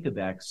to take a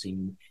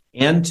vaccine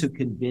and to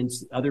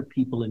convince other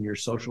people in your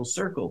social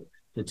circle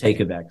to take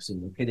a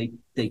vaccine. Okay,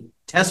 they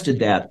tested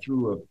that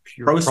through a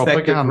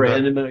prospective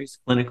randomized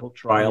clinical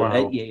trial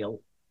at Yale,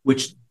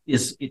 which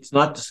it's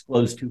not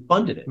disclosed who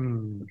funded it.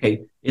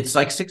 Okay, it's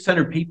like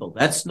 600 people.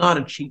 That's not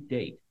a cheap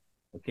date.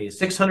 Okay, a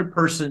 600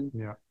 person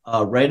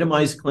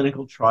randomized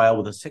clinical trial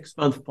with a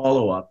 6-month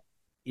follow-up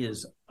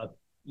is a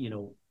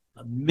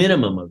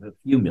minimum of a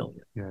few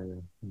million.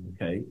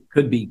 Okay,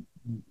 could be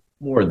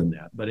more than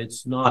that, but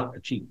it's not a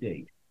cheap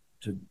date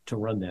to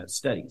run that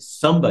study.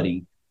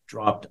 Somebody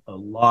dropped a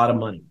lot of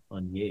money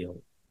on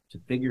Yale to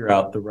figure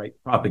out the right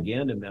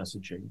propaganda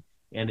messaging,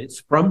 and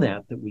it's from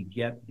that we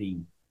get the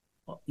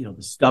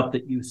stuff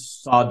that you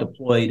saw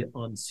deployed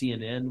on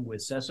CNN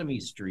with Sesame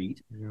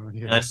Street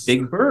and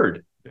Big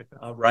Bird,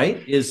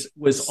 right?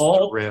 Was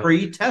all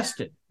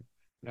pre-tested.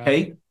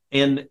 Okay,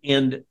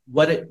 and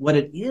what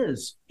it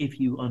is, if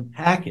you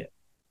unpack it,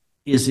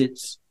 is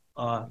it's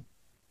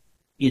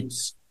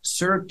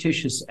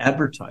surreptitious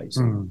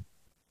advertising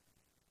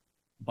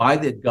by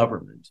the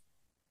government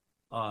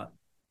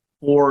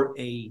for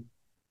a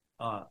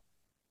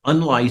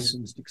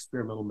unlicensed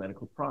experimental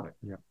medical product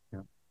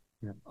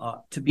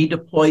to be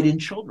deployed in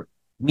children.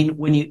 I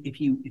mean, if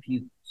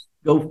you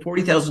go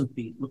 40,000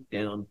 feet, look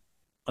down,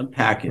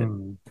 unpack it,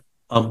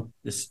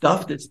 the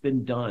stuff that's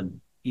been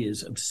done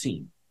is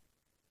obscene,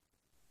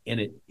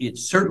 and it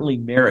certainly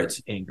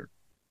merits anger.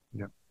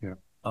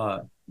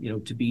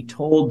 To be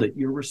told that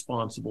you're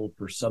responsible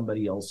for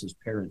somebody else's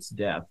parent's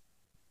death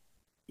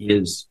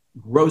is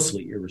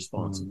grossly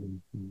irresponsible,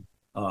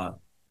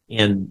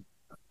 and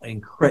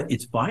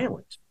it's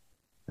violent.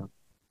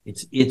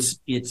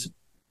 It's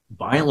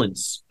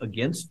violence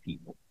against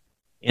people,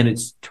 and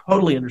it's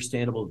totally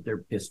understandable that they're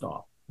pissed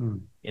off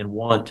and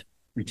want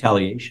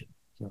retaliation,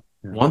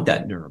 want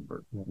that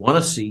Nuremberg, want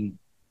to see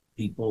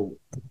people,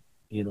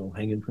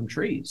 hanging from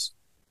trees.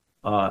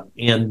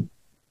 And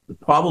the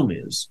problem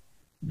is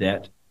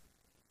that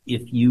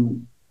if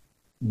you,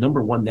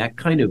 number one, that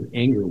kind of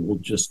anger will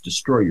just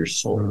destroy your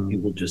soul.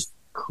 It will just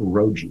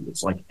corrode you.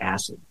 It's like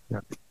acid.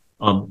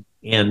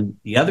 And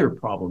the other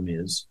problem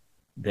is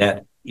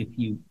that if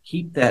you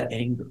keep that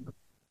anger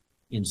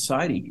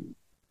inside of you,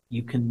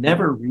 you can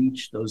never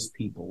reach those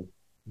people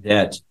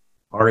that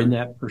are in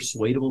that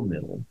persuadable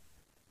middle.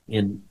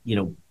 And,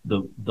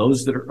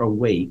 those that are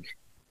awake,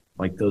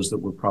 like those that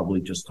we're probably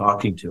just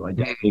talking to, I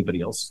doubt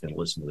anybody else is going to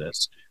listen to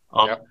this.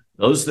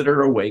 Those that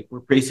are awake, we're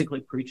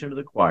basically preaching to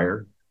the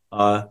choir,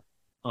 are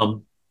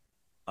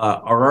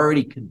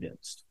already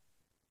convinced.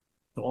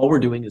 So all we're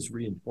doing is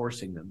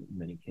reinforcing them in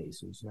many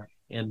cases.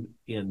 And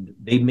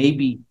they may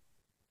be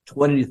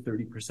 20 to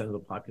 30% of the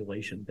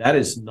population. That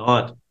is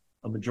not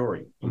a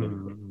majority.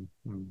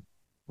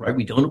 Right?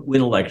 We don't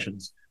win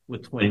elections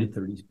with 20 to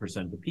 30%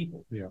 of the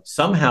people.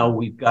 Somehow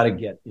we've got to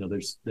get,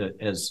 there's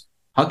as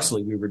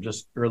Huxley, we were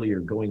just earlier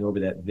going over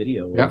that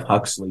video of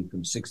Huxley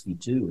from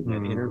 62 in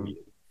that interview,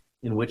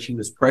 in which he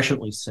was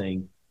presciently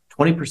saying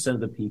 20% of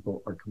the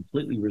people are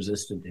completely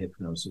resistant to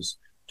hypnosis.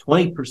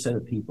 20%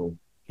 of people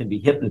can be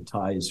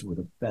hypnotized with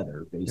a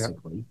feather,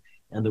 basically.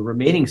 And the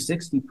remaining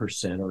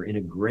 60% are in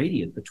a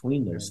gradient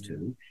between those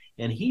two.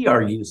 And he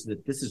argues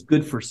that this is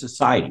good for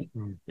society,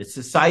 that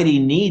society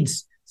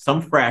needs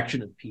some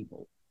fraction of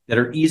people that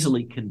are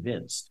easily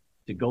convinced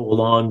to go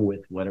along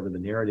with whatever the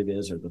narrative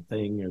is or the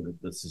thing or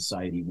that the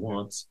society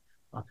wants.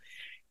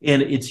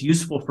 And it's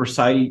useful for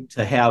society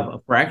to have a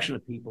fraction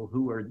of people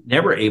who are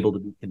never able to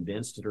be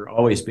convinced and are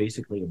always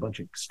basically a bunch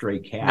of stray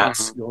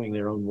cats going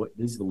their own way.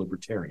 These are the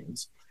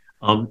libertarians.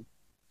 And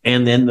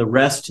then the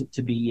rest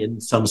to be in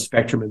some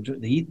spectrum.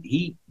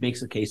 He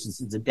makes a case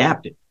that it's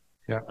adaptive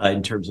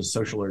in terms of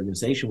social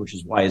organization, which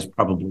is why it's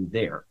probably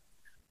there,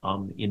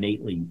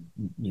 innately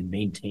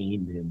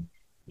maintained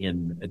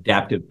in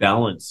adaptive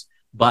balance.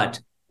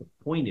 But the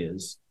point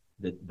is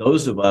that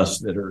those of us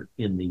that are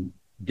in the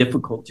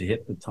difficult to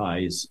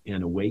hypnotize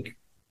and awake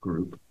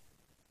group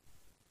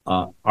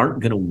aren't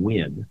going to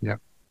win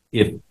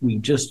if we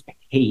just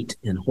hate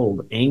and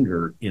hold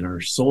anger in our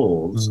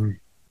souls,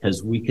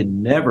 because we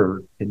can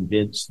never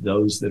convince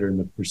those that are in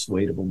the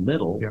persuadable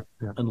middle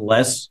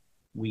unless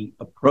we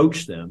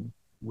approach them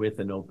with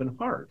an open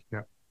heart.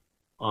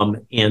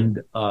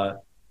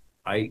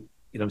 I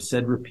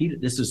said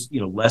repeated, this is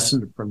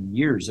lesson from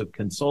years of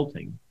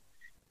consulting.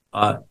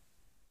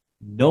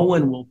 No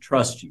one will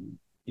trust you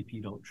if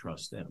you don't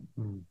trust them.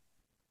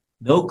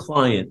 No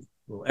client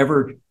will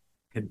ever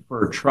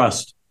confer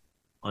trust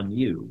on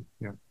you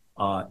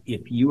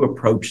if you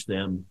approach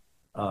them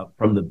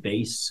from the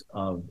base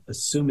of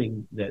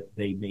assuming that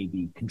they may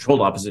be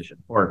controlled opposition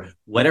or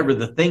whatever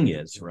the thing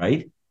is,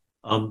 right?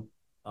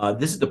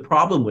 This is the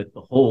problem with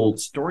the whole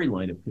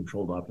storyline of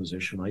controlled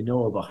opposition. I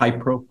know of a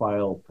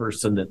high-profile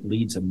person that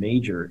leads a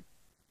major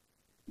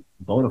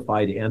bona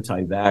fide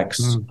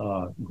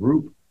anti-vax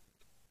group,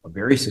 a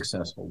very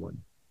successful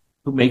one,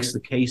 who makes the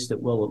case that,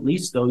 well, at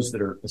least those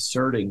that are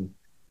asserting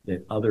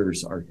that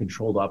others are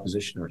controlled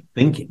opposition are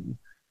thinking.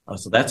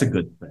 So that's a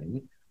good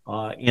thing.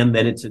 And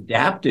that it's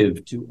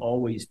adaptive to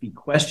always be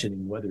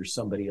questioning whether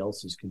somebody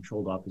else is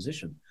controlled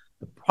opposition.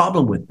 The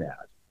problem with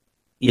that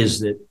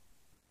is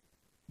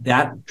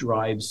that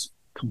drives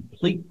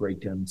complete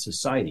breakdown in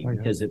society,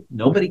 because if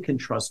nobody can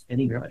trust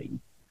anybody,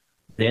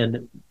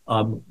 then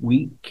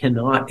we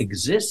cannot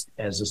exist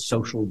as a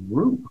social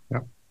group.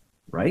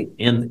 Right.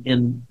 And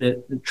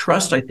the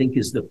trust, I think,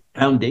 is the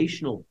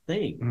foundational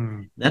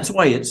thing. That's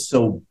why it's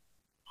so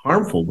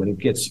harmful when it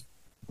gets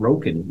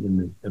broken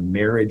in a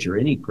marriage or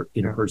any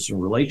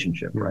interpersonal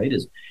relationship, right?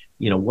 Is,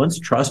 once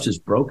trust is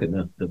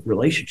broken, the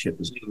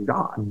relationship is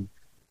gone.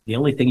 The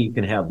only thing you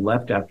can have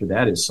left after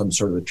that is some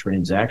sort of a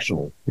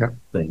transactional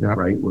thing,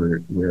 right?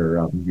 Where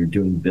you're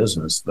doing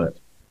business. But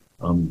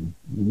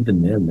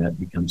even then, that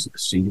becomes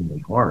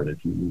exceedingly hard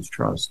if you lose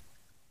trust.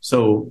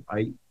 So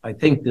I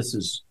think this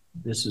is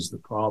the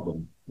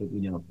problem that we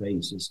now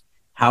face, is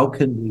how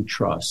can we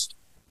trust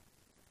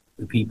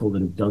the people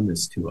that have done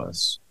this to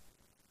us?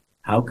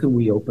 How can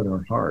we open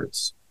our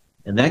hearts?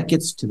 And that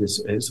gets to this,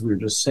 as we were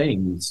just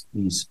saying,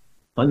 these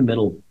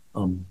fundamental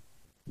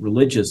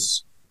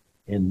religious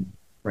and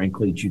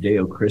frankly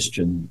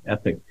Judeo-Christian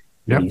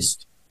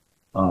ethic-based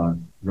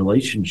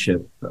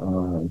relationship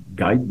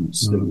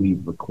guidance that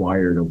we've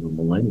acquired over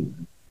millennia,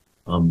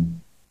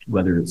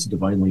 whether it's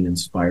divinely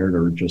inspired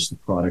or just the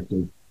product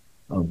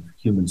of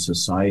human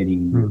society,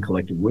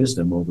 collective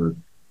wisdom over,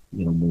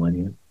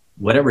 millennia.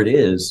 Whatever it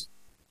is,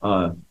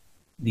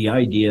 the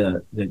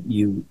idea that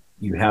you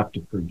have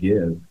to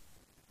forgive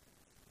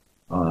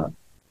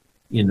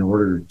in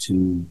order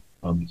to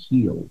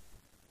heal.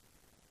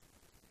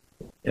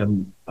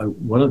 And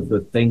one of the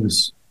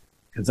things,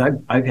 because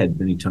I've had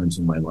many times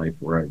in my life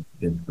where I've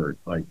been hurt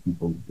by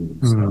people doing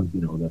stuff.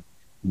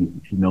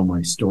 If you know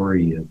my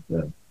story of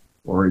the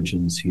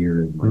origins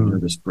here and my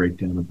nervous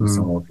breakdown of the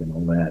Salk and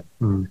all that,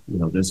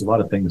 there's a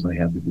lot of things I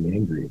have to be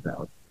angry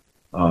about.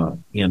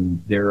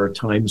 And there are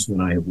times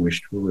when I have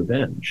wished for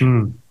revenge.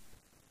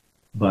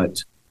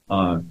 But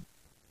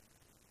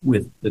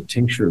with the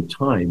tincture of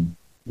time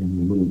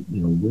and a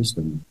little,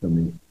 wisdom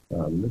from the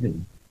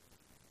living,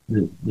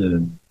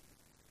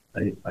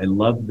 I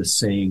love the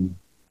saying,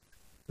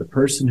 the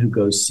person who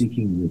goes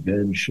seeking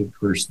revenge should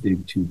first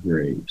dig 2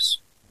 graves.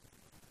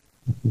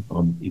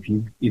 If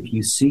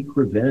you seek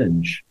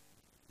revenge,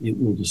 it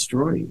will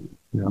destroy you.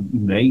 You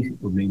may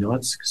or may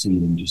not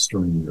succeed in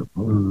destroying your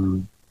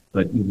opponent,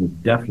 but you will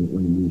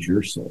definitely lose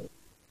your soul.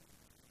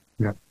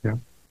 I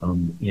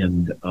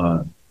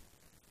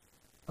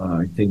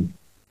think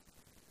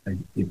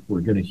if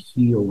we're going to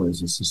heal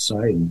as a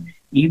society,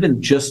 even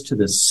just to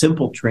the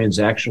simple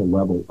transactional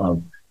level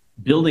of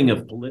building a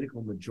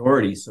political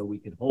majority so we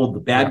can hold the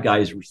bad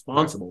guys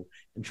responsible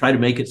and try to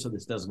make it so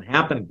this doesn't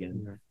happen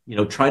again.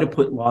 Try to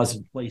put laws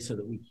in place so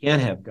that we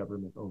can't have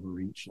government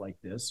overreach like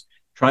this.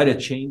 Try to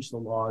change the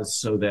laws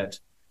so that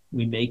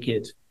we make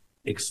it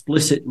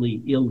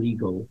explicitly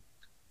illegal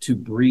to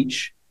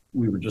breach.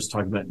 We were just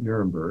talking about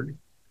Nuremberg,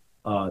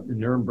 the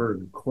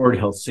Nuremberg Accord,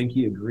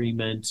 Helsinki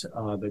Agreement,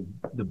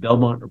 the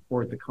Belmont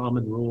Report, the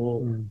Common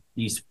Rule,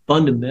 these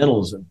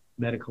fundamentals of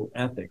medical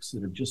ethics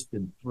that have just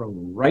been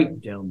thrown right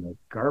down the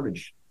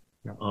garbage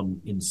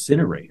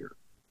incinerator,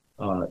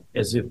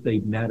 as if they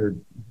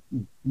mattered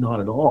not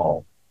at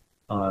all.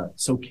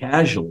 So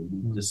casually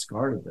we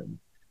discarded them.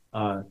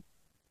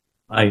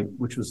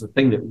 Which was the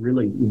thing that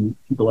really, when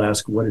people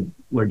ask, what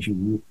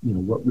really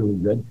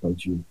red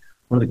pilled you?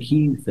 One of the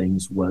key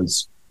things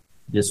was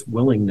this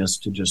willingness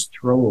to just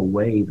throw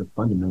away the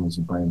fundamentals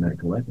of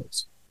biomedical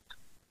ethics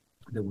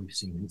that we've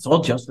seen. It's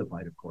all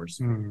justified, of course,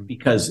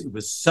 because it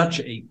was such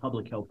a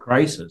public health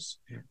crisis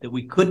that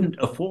we couldn't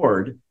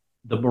afford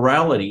the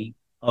morality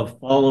of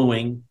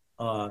following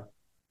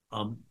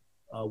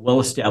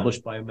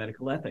well-established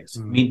biomedical ethics.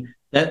 I mean,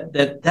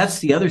 that's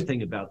the other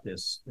thing about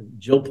this, and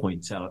Jill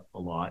points out a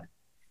lot,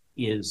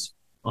 is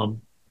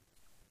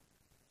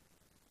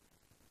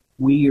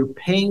we are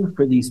paying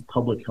for these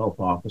public health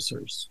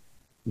officers.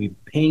 We're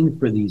paying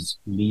for these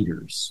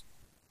leaders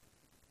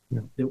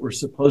that were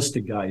supposed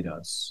to guide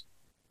us.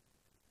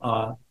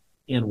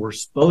 And we're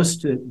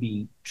supposed to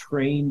be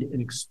trained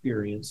and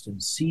experienced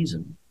and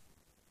seasoned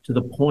to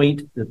the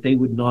point that they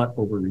would not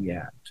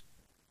overreact,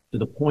 to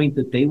the point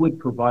that they would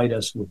provide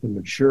us with a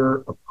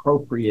mature,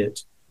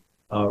 appropriate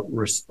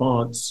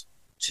response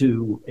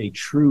to a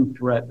true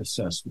threat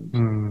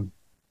assessment.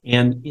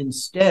 And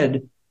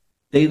instead,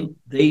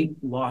 they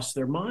lost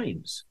their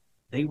minds.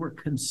 They were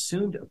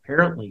consumed,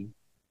 apparently,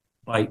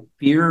 by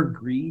fear,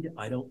 greed,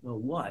 I don't know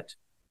what,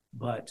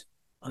 but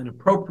an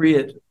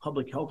appropriate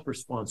public health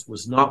response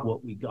was not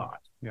what we got.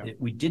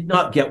 We did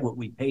not get what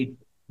we paid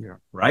for,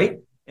 right?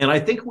 And I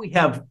think we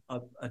have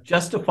a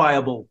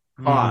justifiable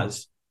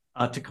cause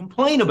to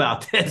complain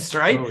about this,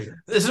 right? Oh, yeah.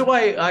 This is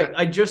why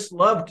I just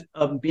loved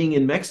being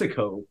in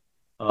Mexico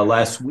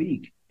last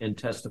week and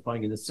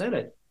testifying in the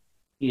Senate.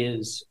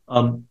 Is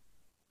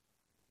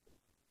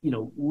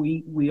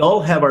we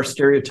all have our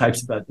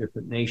stereotypes about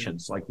different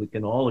nations. Like we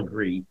can all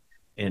agree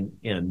and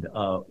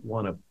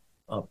want to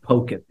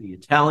poke at the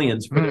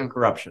Italians for their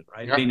corruption,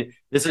 right? I mean,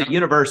 this is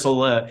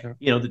universal.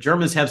 The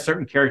Germans have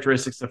certain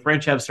characteristics, the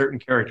French have certain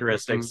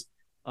characteristics,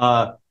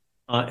 and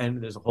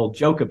there's a whole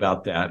joke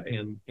about that.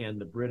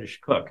 And the British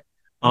cook,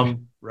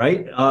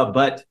 right?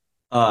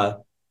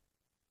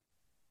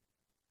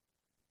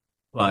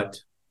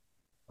 But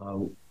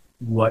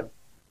what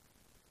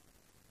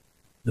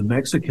the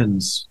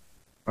Mexicans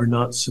are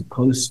not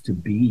supposed to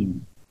be,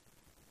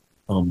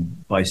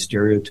 by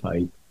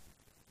stereotype,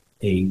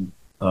 a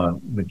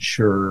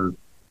mature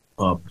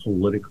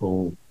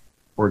political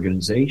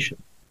organization.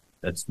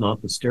 That's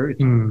not the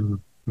stereotype.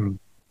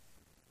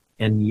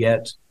 And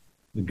yet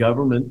the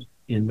government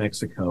in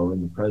Mexico,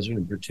 and the president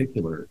in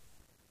particular,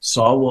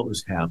 saw what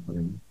was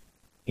happening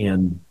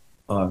and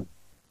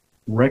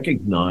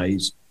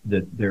recognized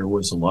that there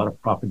was a lot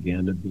of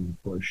propaganda being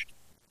pushed.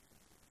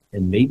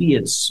 And maybe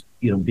it's,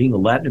 being a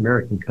Latin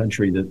American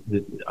country that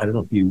I don't know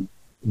if you,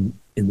 in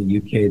the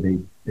UK,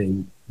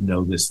 they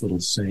know this little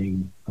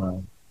saying,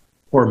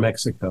 poor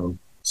Mexico,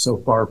 so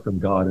far from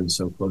God and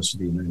so close to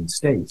the United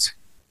States.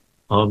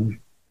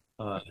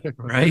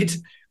 Right?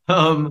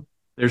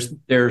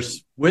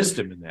 There's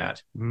wisdom in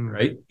that,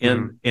 right?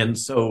 And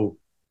so,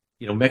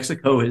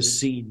 Mexico has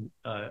seen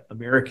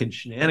American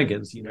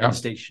shenanigans, United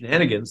States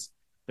shenanigans,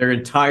 their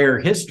entire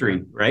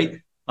history,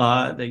 right?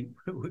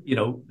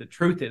 The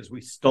truth is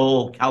we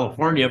stole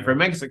California from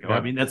Mexico. I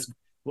mean, that's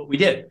what we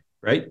did,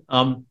 right?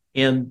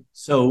 And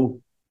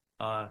so,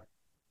 for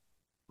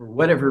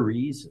whatever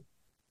reason,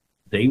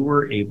 they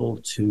were able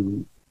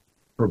to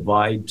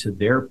provide to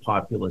their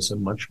populace a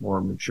much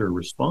more mature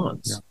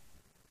response,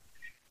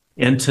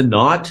 and to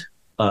not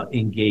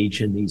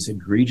engage in these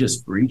egregious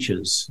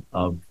breaches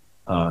of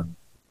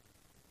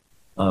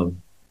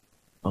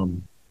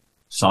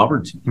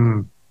sovereignty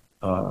and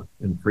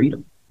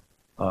freedom,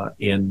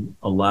 and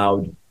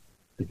allowed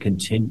the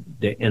continue.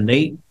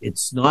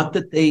 It's not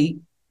that the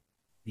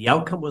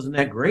outcome wasn't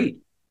that great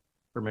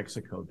for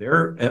Mexico.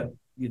 They're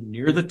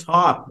near the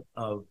top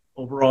of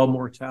overall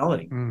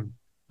mortality,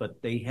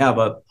 but they have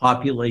a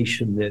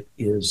population that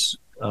is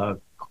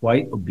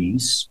quite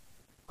obese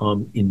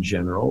in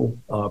general,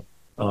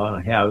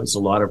 has a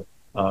lot of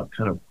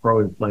kind of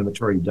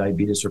pro-inflammatory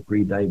diabetes or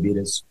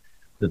pre-diabetes,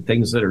 the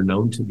things that are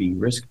known to be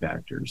risk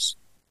factors.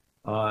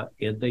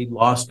 And they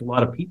lost a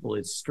lot of people.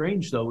 It's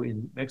strange, though,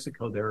 in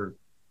Mexico, there are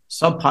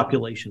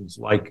subpopulations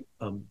like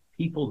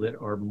people that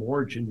are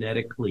more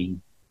genetically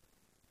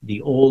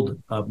the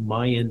old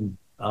Mayan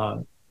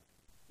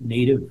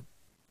native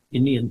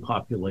Indian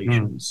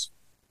populations,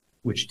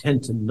 which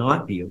tend to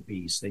not be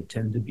obese. They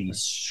tend to be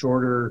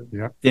shorter,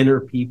 thinner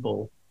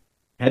people,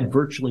 had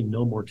virtually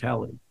no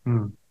mortality.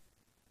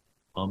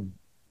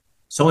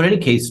 So in any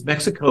case,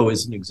 Mexico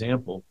is an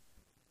example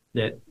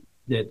that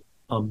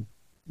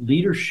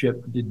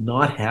leadership did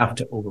not have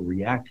to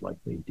overreact like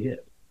they did.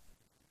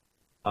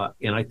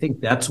 And I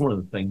think that's one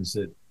of the things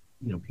that,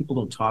 people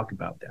don't talk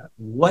about that.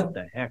 What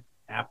the heck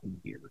happened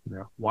here?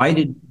 Why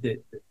did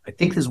I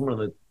think this is one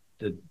of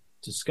the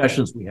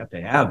discussions we have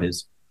to have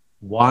is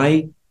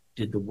why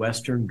did the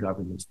Western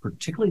governments,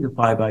 particularly the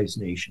Five Eyes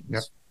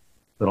nations,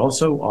 but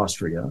also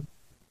Austria,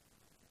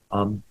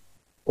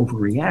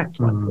 overreact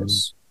like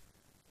this?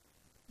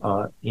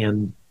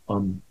 And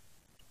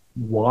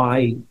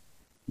why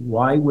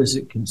was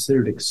it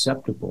considered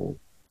acceptable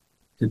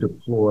to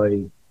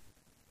deploy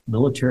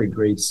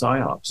military-grade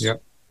psyops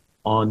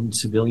on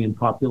civilian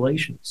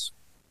populations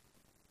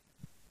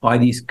by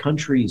these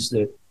countries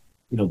that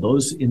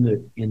those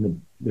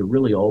they're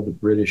really all the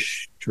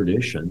British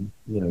tradition.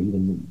 Even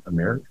in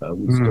America,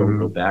 we still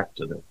go back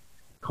to the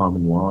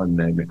common law and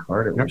Magna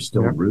Carta. We're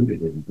still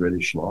rooted in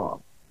British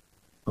law.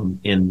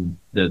 And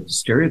the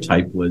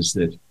stereotype was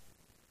that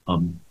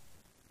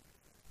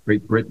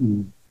Great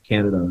Britain,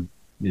 Canada,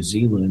 New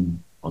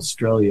Zealand,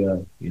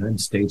 Australia, the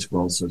United States were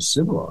also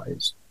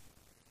civilized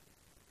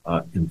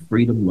and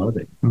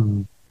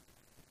freedom-loving.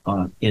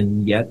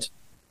 And yet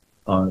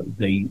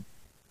they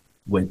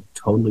went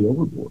totally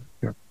overboard.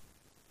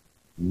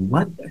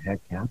 What the heck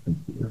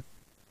happened here?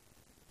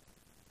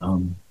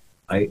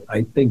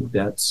 I think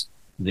that's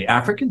the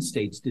African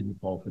states didn't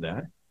fall for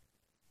that.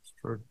 It's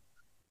true.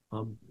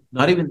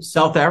 Not even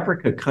South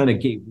Africa kind of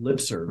gave lip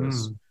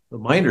service. But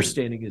my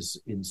understanding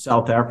is in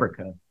South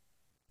Africa,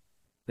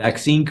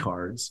 vaccine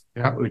cards,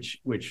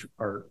 which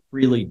are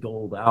freely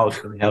doled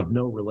out and have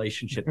no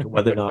relationship to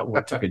whether or not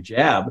one took a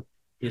jab,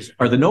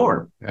 are the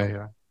norm.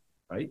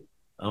 Right.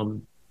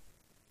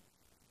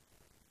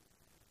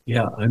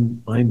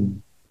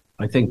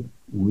 I think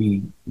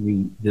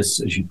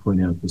this, as you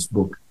point out, this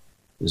book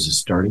is a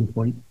starting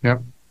point.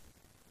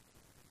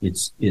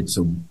 It's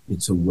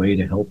a way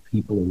to help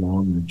people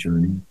along the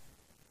journey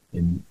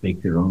and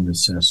make their own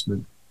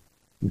assessment,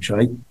 which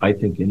I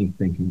think any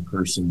thinking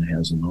person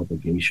has an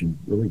obligation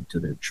really to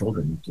their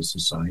children, to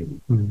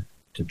society,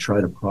 to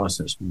try to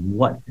process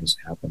what has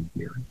happened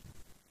here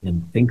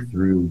and think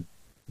through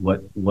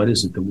what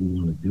is it that we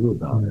want to do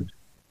about it.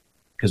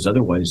 Because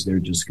otherwise they're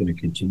just going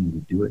to continue to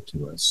do it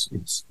to us.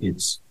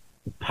 It's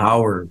the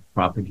power of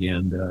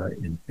propaganda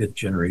and fifth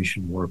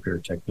generation warfare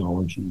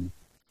technology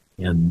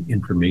and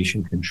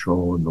information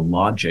control and the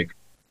logic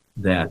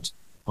that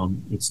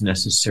it's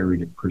necessary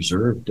to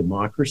preserve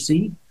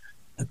democracy,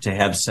 to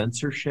have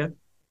censorship.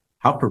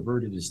 How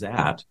perverted is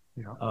that?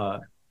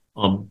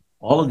 All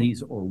of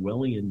these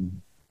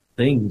Orwellian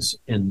things,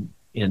 and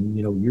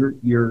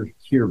you're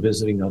here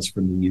visiting us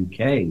from the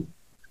UK.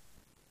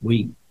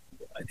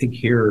 I think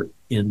here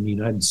in the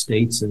United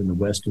States and in the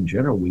West in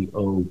general, we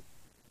owe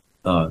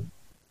a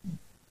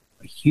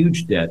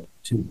huge debt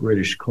to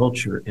British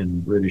culture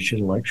and British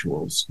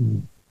intellectuals.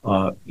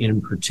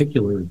 In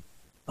particular,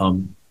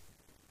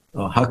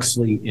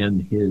 Huxley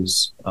and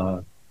his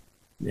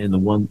and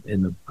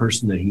the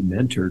person that he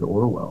mentored,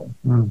 Orwell,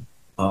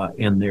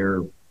 and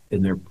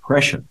their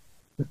prescient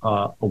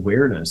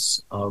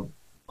awareness of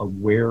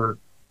where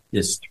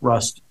this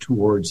thrust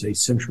towards a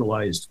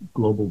centralized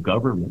global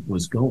government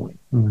was going.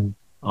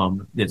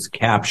 That's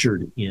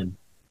captured in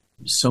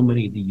so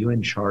many of the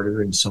UN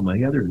Charter and so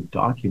many other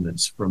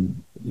documents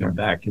from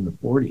back in the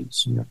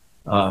 40s.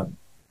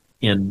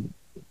 And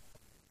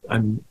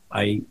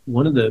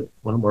one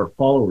of our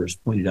followers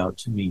pointed out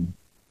to me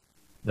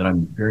that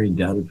I'm very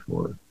indebted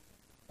for,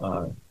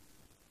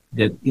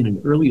 that in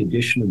an early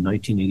edition of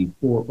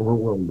 1984,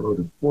 Orwell wrote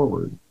a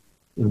foreword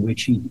in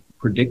which he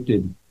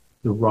predicted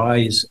the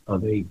rise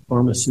of a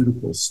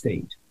pharmaceutical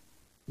state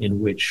in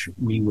which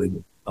we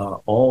would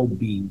all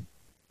be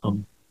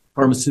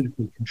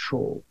pharmaceutically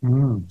controlled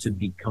to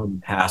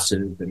become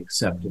passive and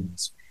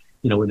acceptance.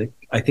 And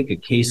I think a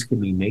case can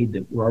be made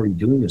that we're already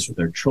doing this with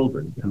our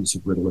children, use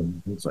of Ritalin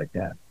and things like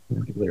that,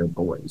 particularly our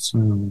boys.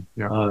 And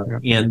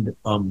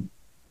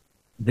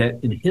that,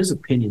 in his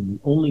opinion,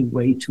 the only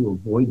way to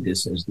avoid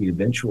this as the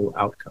eventual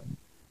outcome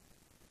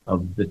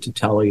of the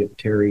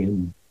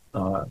totalitarian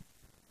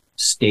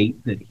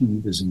state that he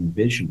was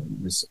envisioning,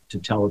 this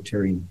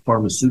totalitarian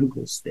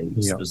pharmaceutical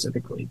state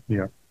specifically,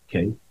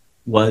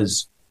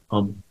 was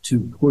to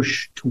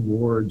push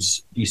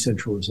towards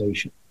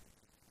decentralization,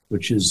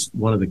 which is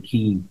one of the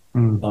key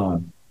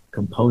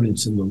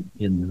components in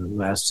the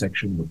last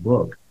section of the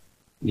book,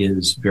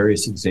 is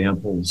various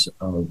examples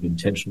of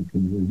intentional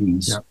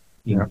communities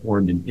being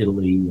formed in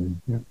Italy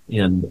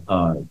and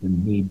the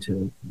need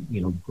to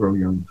grow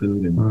your own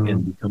food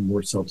and become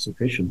more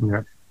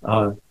self-sufficient.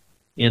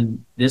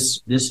 And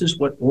this is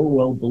what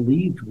Orwell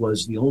believed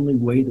was the only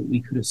way that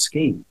we could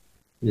escape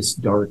this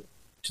dark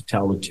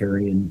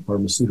totalitarian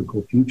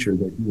pharmaceutical future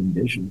that he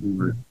envisioned we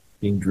were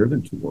being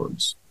driven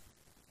towards.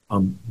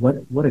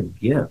 What a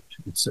gift!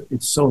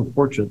 It's so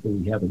unfortunate that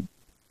we haven't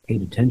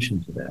paid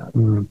attention to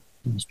that.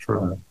 It's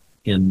true.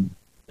 And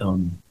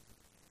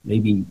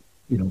maybe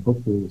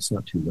hopefully it's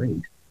not too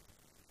late.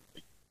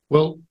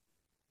 Well,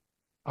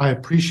 I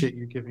appreciate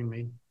you giving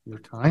me your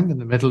time in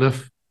the middle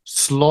of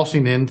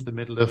slotting into the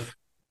middle of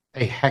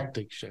a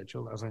hectic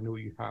schedule, as I know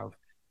you have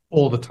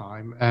all the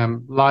time.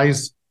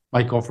 Lies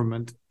My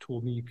Government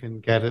told me you can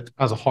get it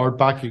as a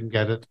hardback, you can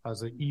get it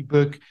as an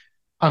ebook,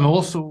 and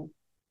also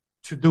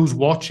to those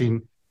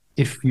watching,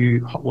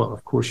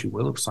 of course you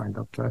will have signed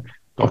up to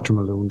Dr.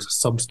 Malone's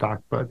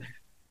Substack, but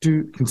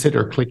do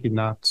consider clicking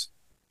that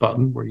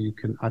button where you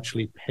can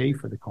actually pay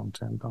for the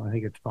content. And I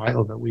think it's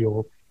vital that we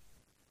all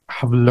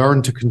have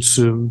learned to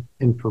consume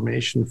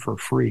information for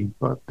free,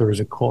 but there is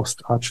a cost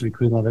to actually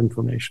putting that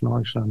information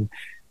out.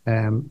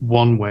 And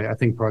one way, I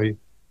think probably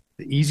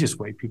the easiest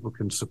way people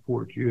can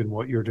support you and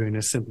what you're doing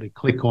is simply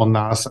click on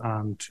that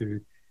and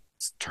to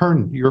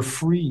turn your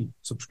free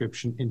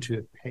subscription into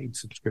a paid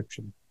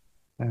subscription.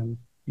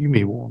 You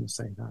may want to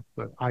say that,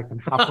 but I can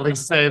happily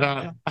say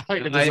that.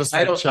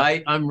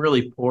 I'm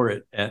really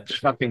poor at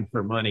shopping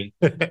for money.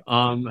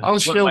 I'll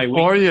shill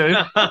for you.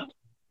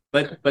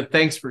 But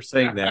thanks for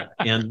saying that,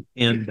 and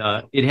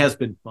it has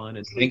been fun,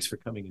 and thanks for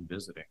coming and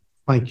visiting.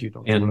 Thank you,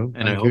 Dr.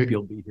 And I hope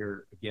you'll be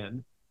here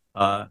again.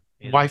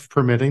 Wife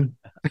permitting.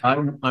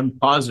 I'm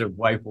positive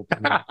wife will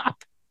permit.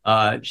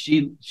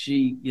 She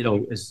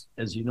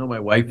as you know, my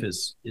wife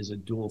is a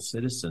dual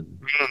citizen,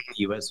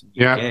 U.S. and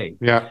UK.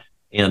 Yeah.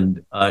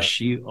 And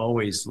she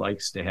always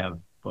likes to have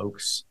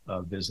folks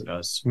visit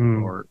us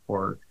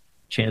or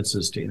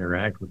chances to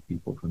interact with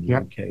people from the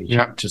UK. She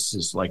just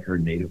is like her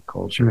native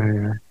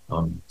culture.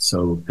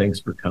 So thanks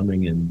for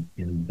coming,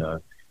 and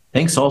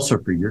thanks also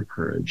for your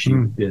courage.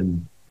 You've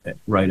been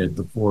right at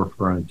the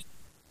forefront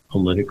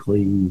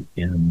politically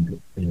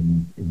and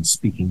in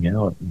speaking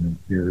out in a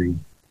very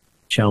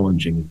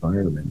challenging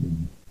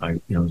environment.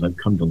 And as I've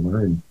come to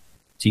learn,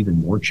 it's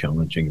even more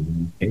challenging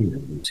in the UK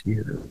than it is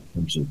here in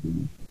terms of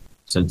the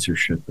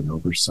censorship and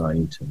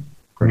oversight and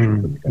pressure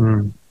from the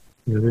government.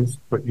 It is,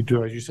 but you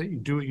do, as you say, you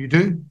do what you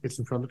do. It's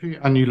in front of you,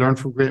 and you learn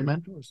from great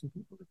mentors.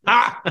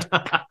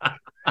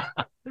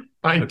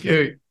 Thank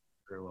you.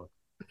 Very well.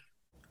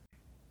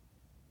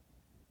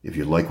 If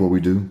you like what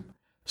we do,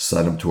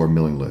 sign up to our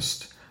mailing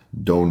list,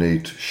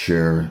 donate,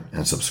 share,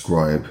 and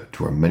subscribe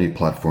to our many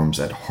platforms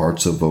at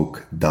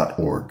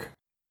heartsofoak.org.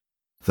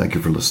 Thank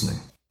you for listening.